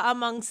Santa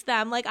amongst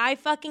them. Like I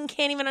fucking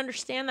can't even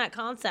understand that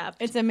concept.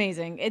 It's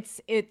amazing.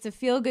 It's a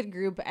feel good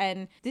group,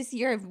 and this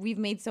year we've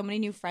made so many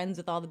new friends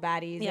with all the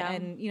baddies,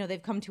 and you know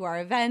they've come to our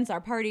events,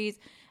 our parties,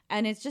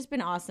 and it's just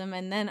been awesome.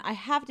 And then I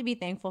have to be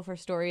thankful for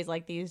stories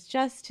like these,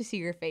 just to see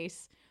your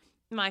face,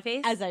 my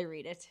face, as I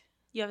read it.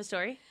 You have a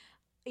story?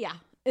 Yeah,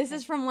 this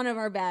is from one of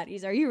our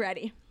baddies. Are you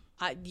ready?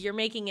 You're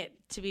making it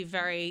to be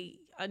very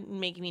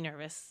making me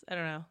nervous. I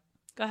don't know.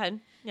 Go ahead.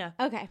 Yeah.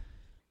 Okay.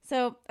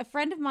 So a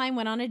friend of mine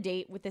went on a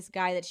date with this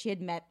guy that she had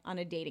met on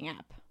a dating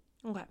app.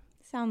 Okay.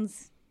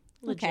 Sounds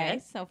legit.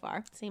 Okay so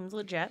far. Seems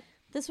legit.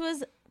 This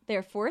was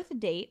their 4th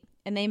date,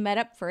 and they met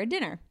up for a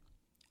dinner.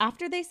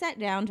 After they sat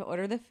down to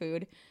order the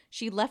food,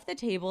 she left the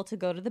table to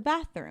go to the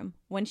bathroom.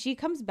 When she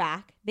comes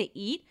back, they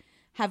eat,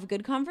 have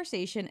good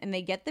conversation, and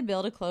they get the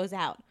bill to close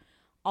out.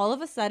 All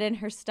of a sudden,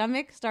 her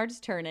stomach starts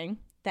turning,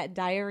 that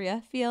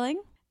diarrhea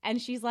feeling,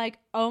 and she's like,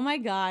 oh my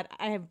God,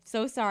 I am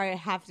so sorry, I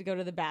have to go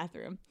to the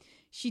bathroom.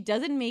 She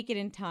doesn't make it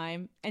in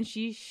time, and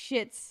she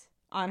shits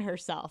on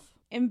herself.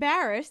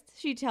 Embarrassed,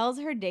 she tells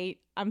her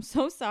date, I'm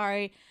so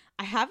sorry,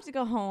 I have to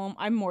go home,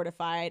 I'm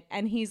mortified.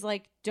 And he's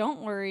like,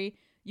 don't worry,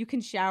 you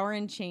can shower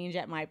and change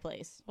at my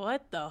place.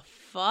 What the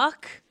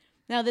fuck?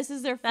 Now, this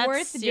is their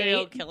fourth That's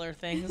serial killer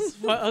things.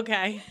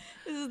 Okay.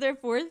 This is their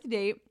fourth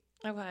date.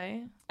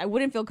 Okay. I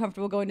wouldn't feel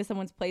comfortable going to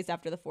someone's place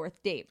after the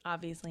fourth date.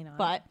 Obviously not.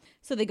 But,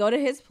 so they go to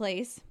his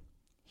place.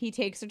 He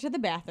takes her to the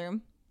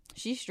bathroom.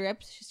 She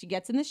strips. She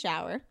gets in the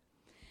shower.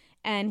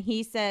 And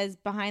he says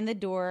behind the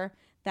door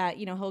that,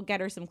 you know, he'll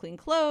get her some clean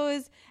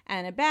clothes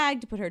and a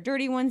bag to put her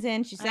dirty ones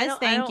in. She says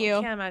thank you.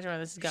 I can't imagine where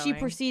this is going. She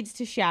proceeds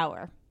to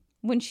shower.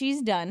 When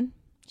she's done,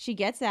 she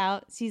gets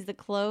out, sees the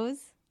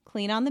clothes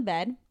clean on the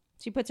bed.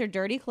 She puts her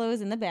dirty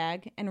clothes in the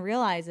bag and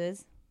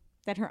realizes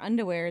that her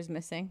underwear is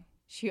missing.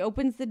 She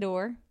opens the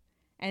door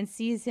and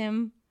sees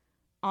him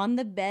on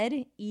the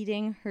bed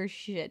eating her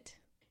shit.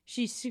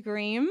 She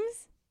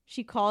screams.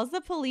 She calls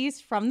the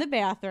police from the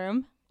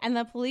bathroom, and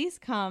the police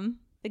come.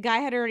 The guy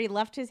had already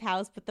left his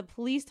house, but the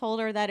police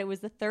told her that it was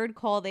the third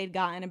call they'd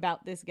gotten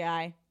about this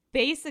guy.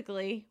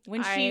 Basically,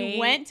 when she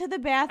went to the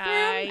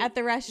bathroom at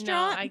the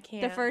restaurant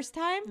the first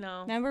time,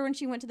 remember when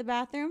she went to the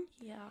bathroom?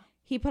 Yeah.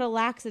 He put a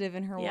laxative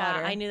in her water.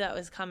 Yeah, I knew that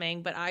was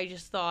coming, but I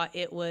just thought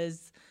it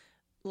was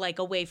like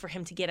a way for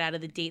him to get out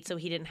of the date so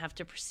he didn't have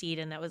to proceed.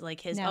 And that was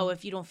like his,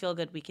 if you don't feel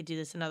good, we could do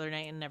this another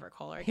night and never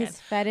call her again. His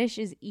fetish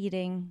is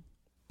eating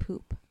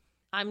poop.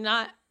 I don't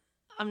know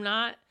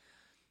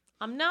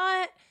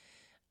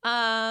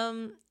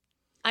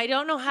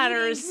how to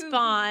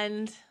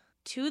respond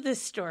to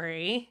this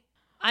story.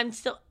 I'm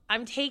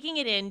taking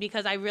it in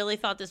because I really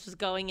thought this was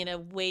going in a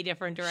way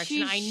different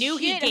direction. I knew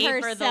he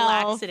gave her the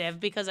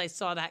laxative because I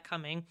saw that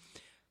coming.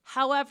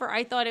 However,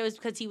 I thought it was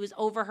because he was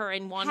over her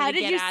and wanted to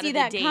get out of the date.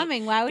 How did you see that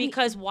coming?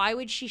 Why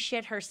would she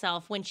shit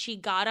herself when she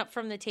got up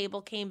from the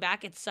table, came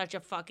back? It's such a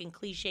fucking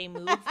cliche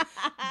move.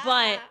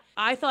 But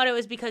I thought it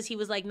was because he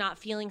was like not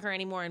feeling her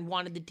anymore and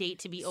wanted the date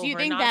to be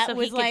over, not so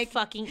he could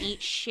fucking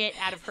eat shit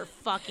out of her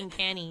fucking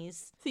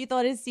panties. So you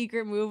thought his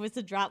secret move was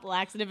to drop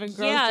laxative and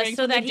gross drinks? Yeah,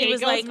 so that he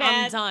was like,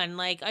 I'm done.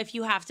 Like, if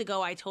you have to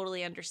go, I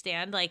totally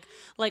understand. Like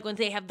when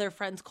they have their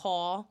friends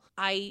call,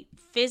 I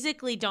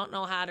physically don't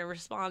know how to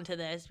respond to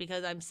this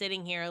because I'm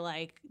sitting here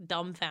like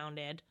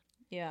dumbfounded.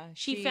 Yeah.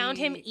 She found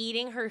him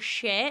eating her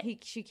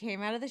shit. She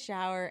came out of the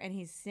shower and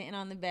he's sitting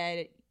on the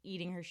bed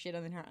eating her shit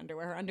on her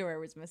underwear. Her underwear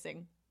was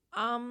missing.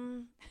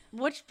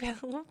 What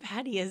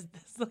patty is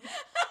this?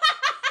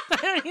 I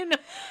don't even know.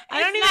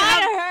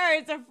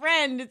 It's a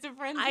friend. It's a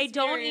friend's I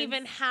don't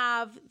even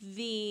have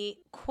the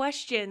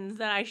questions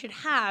that I should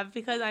have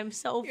because I'm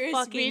so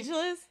fucking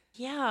speechless.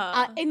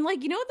 Yeah. And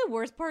like, you know what the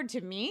worst part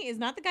to me is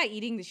not the guy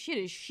eating the shit,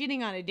 is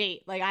shitting on a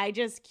date. Like, I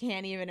just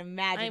can't even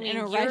imagine. I mean, in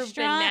a you've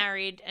restaurant, been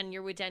married and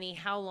you're with Denny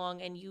how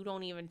long and you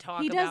don't even talk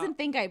about. He doesn't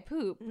think I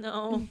poop.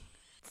 No.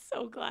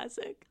 So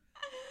classic.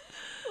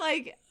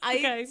 Like,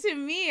 to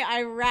me,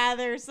 I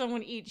rather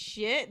someone eat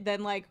shit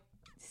than like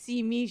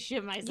see me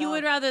shit myself. You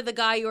would rather the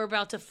guy you were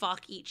about to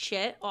fuck eat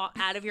shit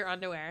out of your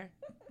underwear.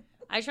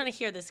 I just want to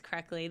hear this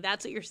correctly.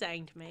 That's what you're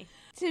saying to me.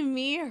 To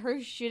me, her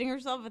shitting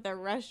herself at the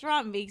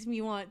restaurant makes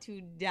me want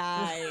to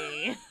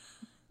die.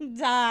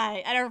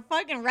 Die. At her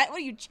fucking what are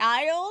you,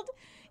 child?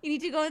 You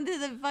need to go into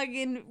the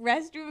fucking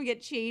restroom and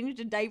get changed,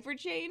 a diaper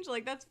change?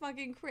 Like, that's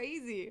fucking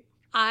crazy.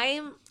 I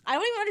don't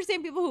even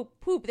understand people who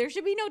poop. There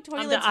should be no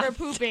toilets for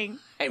pooping.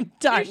 I'm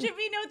done. There should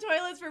be no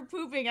toilets for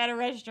pooping at a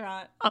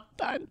restaurant. I'm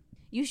done.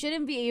 You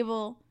shouldn't be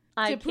able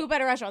to poop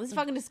at a restaurant. This is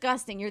fucking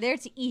disgusting. You're there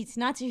to eat,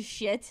 not to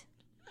shit.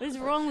 What is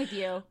wrong with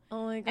you?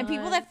 Oh my God. And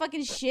people that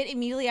fucking shit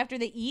immediately after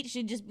they eat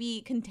should just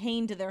be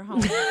contained to their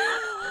home.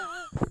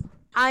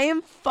 I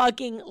am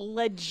fucking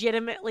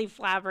legitimately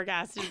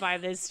flabbergasted by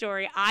this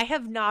story. I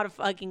have not a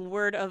fucking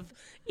word of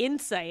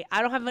insight.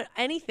 I don't have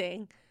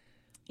anything.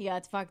 Yeah,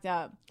 it's fucked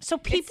up. So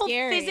people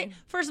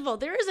first of all,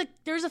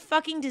 there's a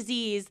fucking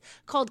disease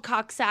called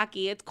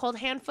Coxsackie. It's called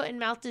hand, foot, and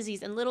mouth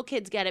disease, and little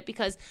kids get it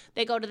because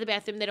they go to the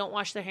bathroom, they don't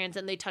wash their hands,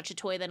 and they touch a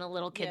toy, then a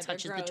little kid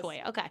touches the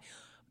toy. Okay.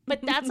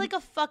 But that's like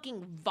a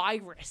fucking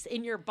virus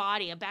in your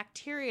body, a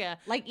bacteria.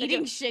 Like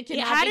eating shit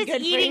cannot be good for you. How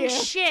does eating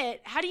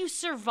shit, how do you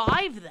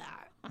survive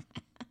that?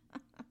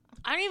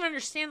 I don't even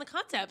understand the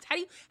concept. How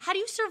do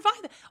you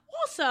survive that?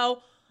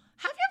 Also,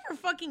 have you ever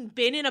fucking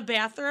been in a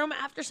bathroom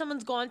after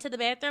someone's gone to the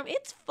bathroom?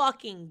 It's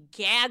fucking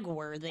gag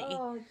worthy.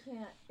 Oh, I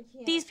can't.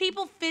 These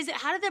people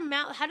how did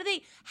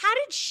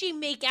she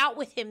make out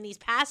with him these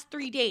past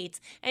 3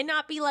 dates and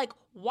not be like,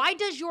 why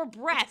does your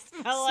breath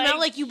smell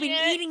like you've been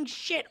eating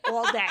shit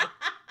all day?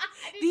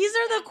 These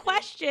are the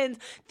questions.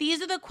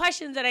 These are the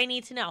questions that I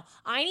need to know.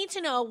 I need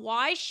to know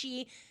why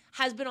she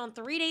has been on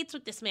 3 dates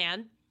with this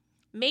man,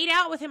 made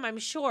out with him, I'm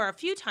sure, a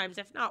few times,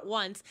 if not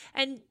once,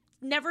 and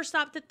never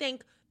stopped to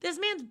think, this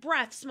man's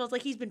breath smells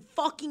like he's been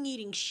fucking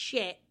eating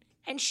shit.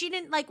 And she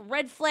didn't like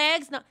red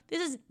flags. No,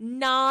 this is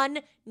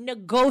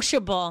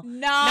non-negotiable.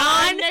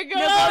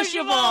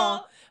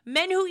 Non-negotiable.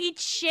 Men who eat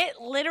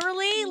shit,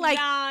 literally, like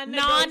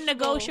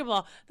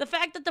non-negotiable. The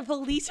fact that the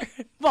police are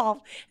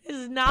involved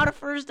is not a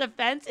first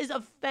offense is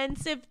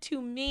offensive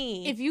to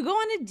me. If you go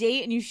on a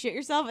date and you shit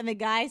yourself and the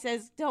guy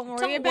says, don't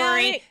worry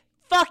about it.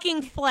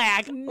 Fucking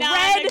flag.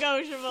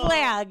 Non-negotiable. Red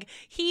flag.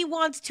 He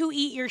wants to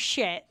eat your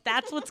shit.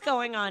 That's what's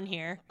going on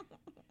here.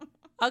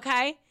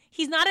 Okay?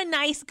 He's not a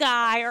nice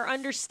guy or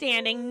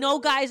understanding. No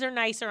guys are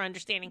nice or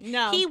understanding.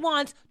 No. He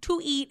wants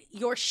to eat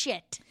your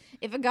shit.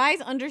 If a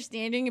guy's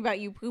understanding about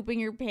you pooping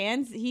your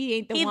pants, he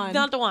ain't the one. He's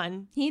not the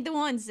one. He ain't the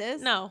one,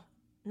 sis. No.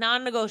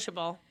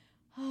 Non-negotiable.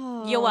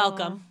 You're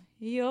welcome.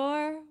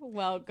 You're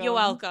welcome. You're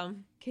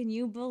welcome. Can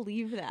you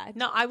believe that?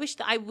 No, I wish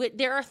I would.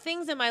 There are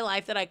things in my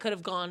life that I could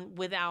have gone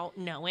without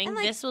knowing.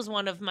 Like, this was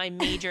one of my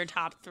major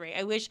top 3.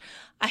 I wish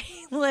I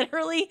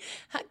literally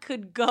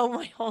could go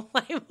my whole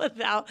life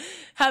without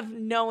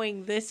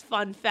knowing this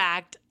fun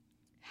fact.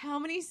 How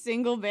many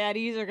single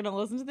baddies are going to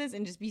listen to this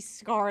and just be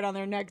scarred on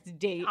their next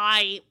date?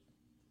 I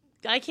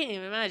can't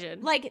even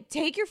imagine. Like,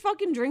 take your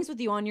fucking drinks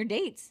with you on your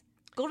dates.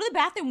 Go to the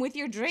bathroom with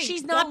your drink.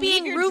 She's not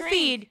being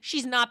roofied.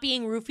 She's not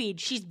being roofied.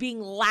 She's being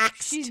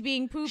laxed. She's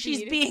being poopied.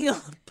 She's being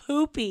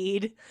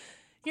poopied.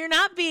 You're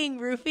not being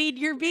roofied.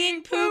 You're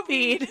being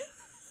poopied.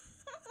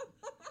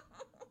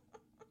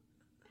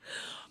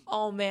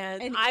 Oh,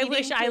 man. I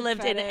wish I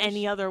lived in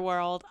any other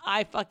world.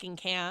 I fucking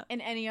can't.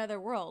 In any other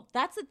world.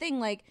 That's the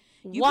thing. Like,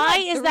 why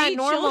is that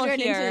normal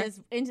here?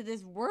 Into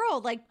this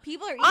world. Like,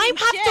 people are eating I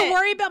have to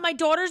worry about my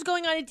daughter's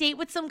going on a date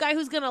with some guy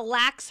who's going to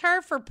lax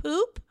her for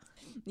poop?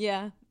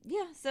 Yeah.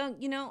 Yeah, so,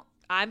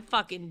 I'm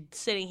fucking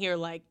sitting here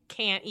like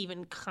can't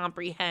even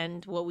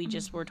comprehend what we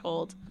just were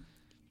told.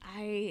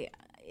 If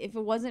it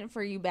wasn't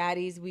for you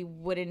baddies, we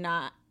would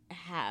not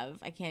have.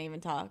 I can't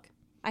even talk.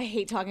 I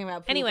hate talking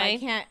about poop. Anyway.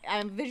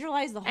 I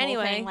visualize the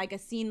whole thing like a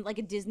scene, like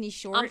a Disney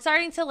short. I'm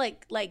starting to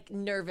like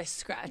nervous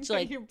scratch.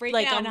 Like you're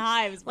breaking out in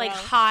hives, bro. Like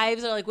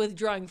hives are like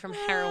withdrawing from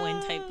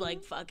heroin type,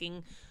 like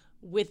fucking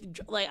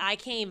like I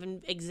can't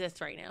even exist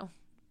right now.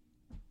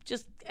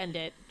 Just end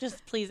it.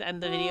 Just please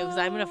end the video because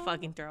I'm going to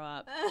fucking throw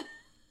up.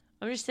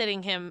 I'm just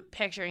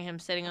picturing him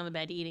sitting on the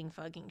bed eating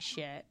fucking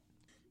shit.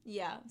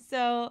 Yeah.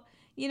 So,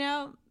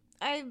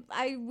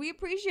 we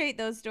appreciate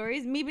those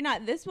stories. Maybe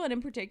not this one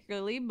in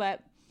particularly,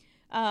 but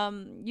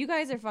you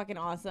guys are fucking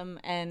awesome.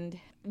 And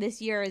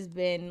this year has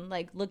been,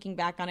 like, looking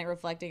back on it,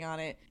 reflecting on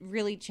it,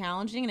 really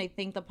challenging. And I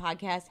think the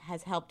podcast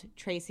has helped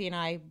Tracy and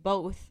I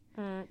both.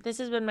 This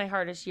has been my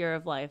hardest year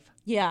of life.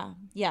 Yeah.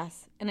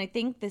 Yes. And I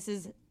think this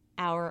is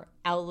our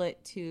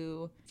outlet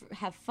to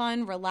have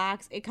fun,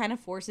 relax. It kind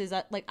of forces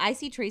us. Like, I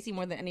see Tracy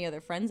more than any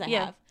other friends I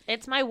have.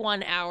 It's my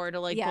 1 hour to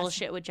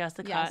bullshit with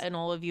Jessica and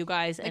all of you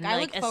guys and I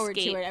look forward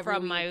escape to it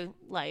from my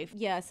life.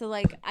 Yeah, so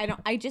like I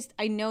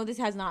know this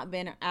has not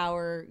been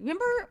our.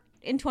 Remember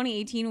in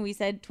 2018 when we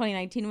said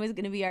 2019 was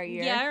going to be our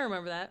year? Yeah, I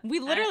remember that.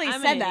 We literally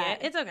said that.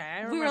 It's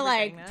okay. We were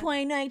like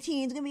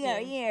 2019 is going to be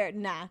our year.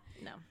 Nah.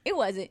 No. It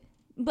wasn't.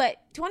 But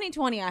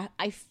 2020,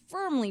 I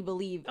firmly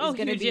believe is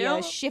going to be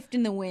a shift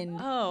in the wind.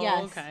 Oh,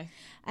 yes. Okay.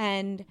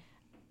 And,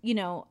 we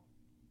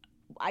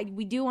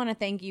do want to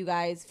thank you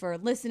guys for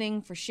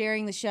listening, for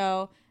sharing the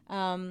show.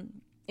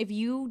 If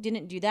you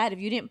didn't do that, if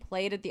you didn't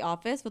play it at the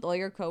office with all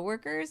your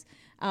coworkers,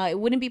 it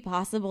wouldn't be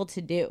possible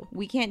to do.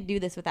 We can't do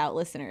this without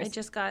listeners. I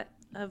just got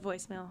a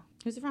voicemail.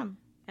 Who's it from?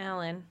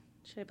 Alan.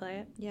 Should I play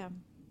it? Yeah.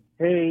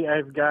 Hey,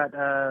 I've got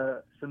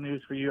some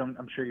news for you.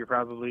 I'm sure you're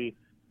probably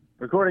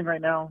recording right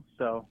now,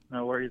 so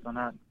no worries on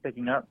not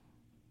picking up.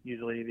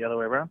 Usually the other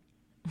way around.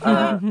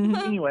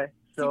 Anyway,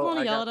 so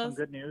I got some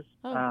good news.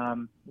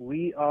 Oh.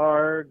 We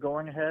are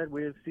going ahead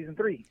with season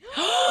 3.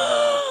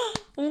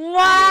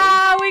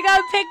 Wow, we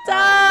got picked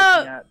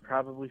up!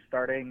 Probably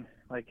starting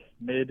like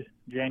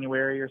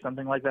mid-January or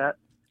something like that.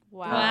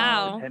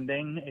 Wow.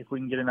 Depending if we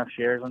can get enough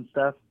shares and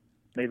stuff.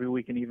 Maybe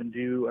we can even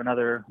do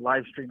another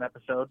live stream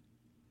episode.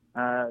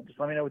 Just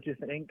let me know what you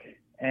think,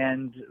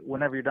 and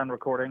whenever you're done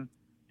recording,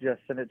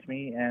 just send it to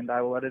me, and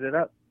I will edit it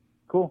up.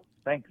 Cool.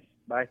 Thanks.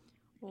 Bye.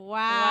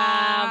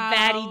 Wow.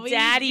 Batty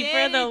Daddy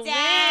for the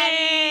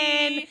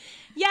win.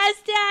 Yes,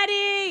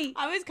 Daddy.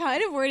 I was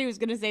kind of worried he was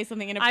going to say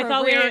something inappropriate. I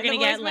thought we were going to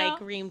get,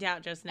 reamed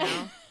out just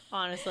now,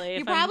 honestly.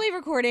 You're probably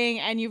recording,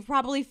 and you've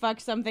probably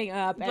fucked something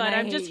up. But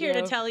I'm just here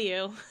to tell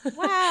you.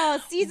 Wow.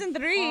 Season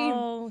 3.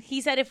 Oh,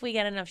 he said if we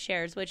get enough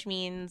shares, which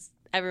means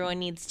everyone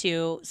needs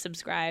to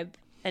subscribe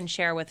and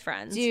share with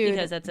friends. Dude,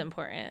 because that's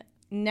important.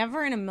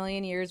 Never in a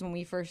million years when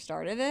we first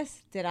started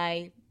this did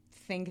I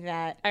think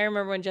that. I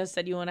remember when Jess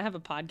said, you want to have a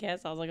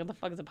podcast? I was like, what the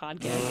fuck is a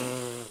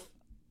podcast?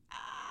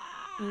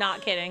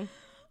 Not kidding.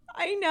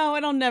 I know,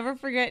 and I'll never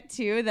forget,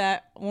 too,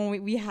 that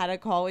when we had a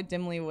call with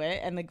Dimly Wit,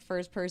 and the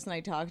first person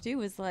I talked to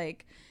was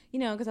like,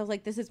 because I was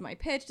like, this is my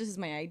pitch, this is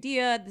my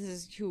idea, this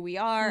is who we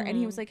are, and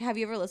he was like, have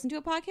you ever listened to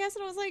a podcast?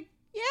 And I was like,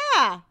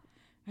 yeah.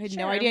 I had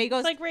no idea. He goes,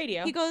 it's like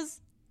radio. He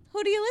goes,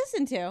 who do you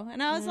listen to?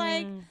 And I was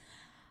like,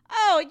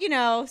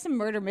 Oh, some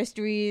murder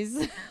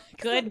mysteries.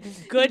 Good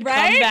right?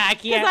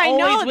 comeback. Yeah, I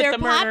know always with they're the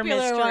murder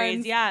popular mysteries.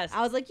 ones. Yes.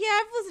 I was like, yeah,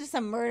 I've listened to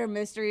some murder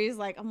mysteries.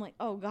 Like, I'm like,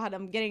 oh God,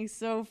 I'm getting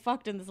so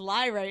fucked in this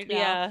lie right now.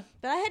 Yeah.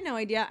 But I had no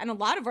idea. And a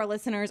lot of our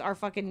listeners are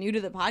fucking new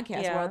to the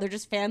podcast world. They're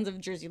just fans of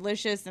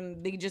Jerseylicious,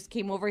 and they just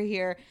came over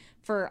here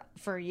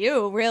for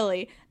you,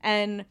 really.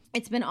 And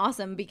it's been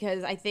awesome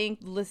because I think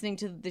listening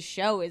to the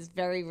show is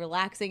very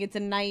relaxing. It's a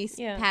nice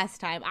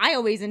pastime. I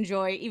always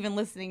enjoy even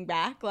listening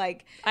back.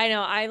 Like, I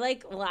know. I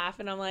laugh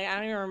and I'm like, I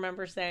don't even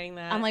remember saying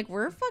that. I'm like,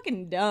 we're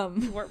fucking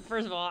dumb.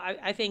 First of all,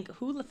 I think,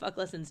 who the fuck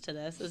listens to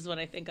this? This is what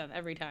I think of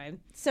every time.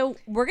 So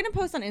we're going to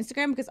post on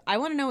Instagram because I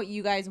want to know what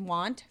you guys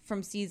want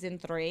from season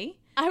 3.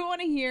 I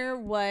want to hear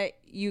what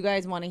you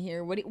guys want to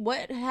hear.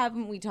 What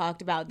haven't we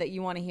talked about that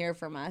you want to hear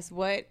from us?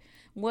 What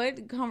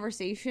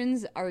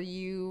conversations are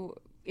you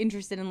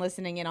interested in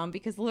listening in on?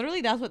 Because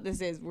literally that's what this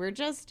is. We're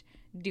just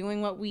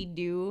doing what we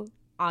do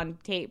on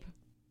tape.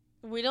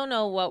 We don't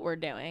know what we're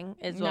doing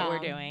is what we're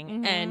doing.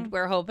 Mm-hmm. And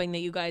we're hoping that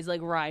you guys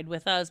ride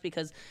with us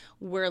because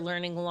we're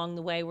learning along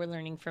the way. We're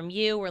learning from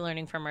you. We're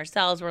learning from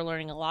ourselves. We're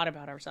learning a lot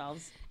about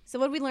ourselves. So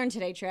what did we learn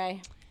today,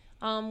 Trey?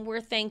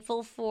 We're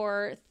thankful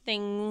for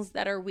things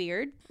that are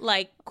weird,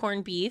 like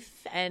corned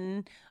beef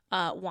and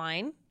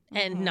wine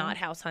and not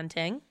house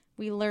hunting.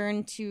 We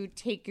learned to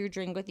take your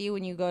drink with you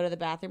when you go to the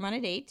bathroom on a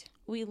date.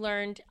 We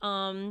learned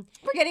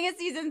we're getting a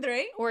season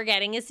 3. We're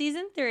getting a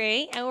season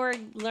 3, and we're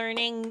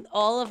learning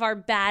all of our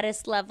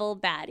baddest level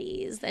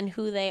baddies and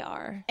who they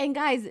are. And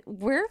guys,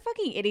 we're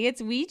fucking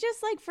idiots. We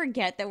just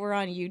forget that we're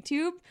on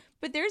YouTube,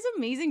 but there's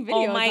amazing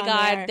videos. Oh my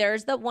God, there.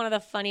 There's one of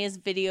the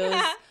funniest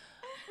videos.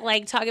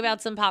 Talk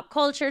about some pop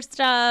culture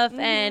stuff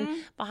and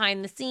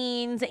behind the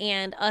scenes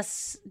and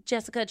us,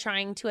 Jessica,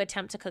 trying to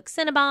attempt to cook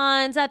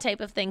Cinnabons, that type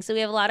of thing. So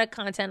we have a lot of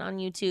content on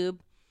YouTube.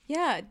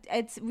 Yeah,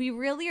 we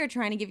really are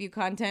trying to give you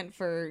content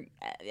for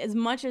as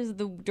much as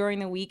during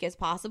the week as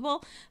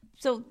possible.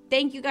 So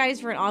thank you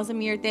guys for an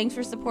awesome year. Thanks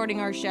for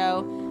supporting our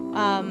show.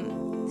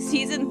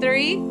 Season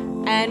 3,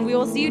 and we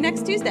will see you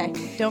next Tuesday.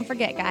 Don't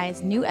forget,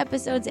 guys, new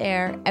episodes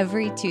air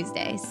every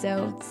Tuesday.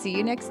 So see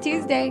you next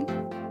Tuesday.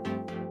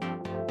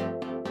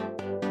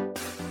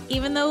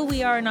 Even though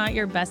we are not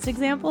your best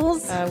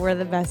examples, we're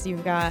the best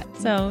you've got.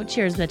 So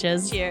cheers,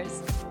 bitches.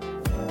 Cheers.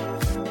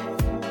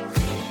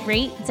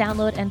 Rate,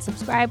 download, and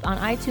subscribe on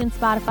iTunes,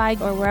 Spotify,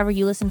 or wherever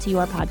you listen to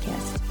your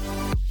podcast.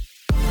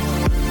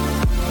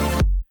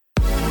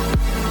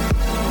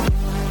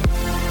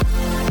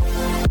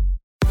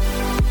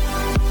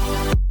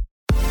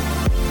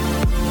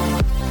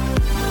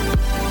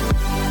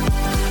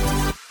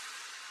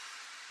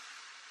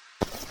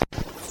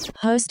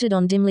 Hosted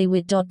on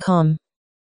dimlywit.com.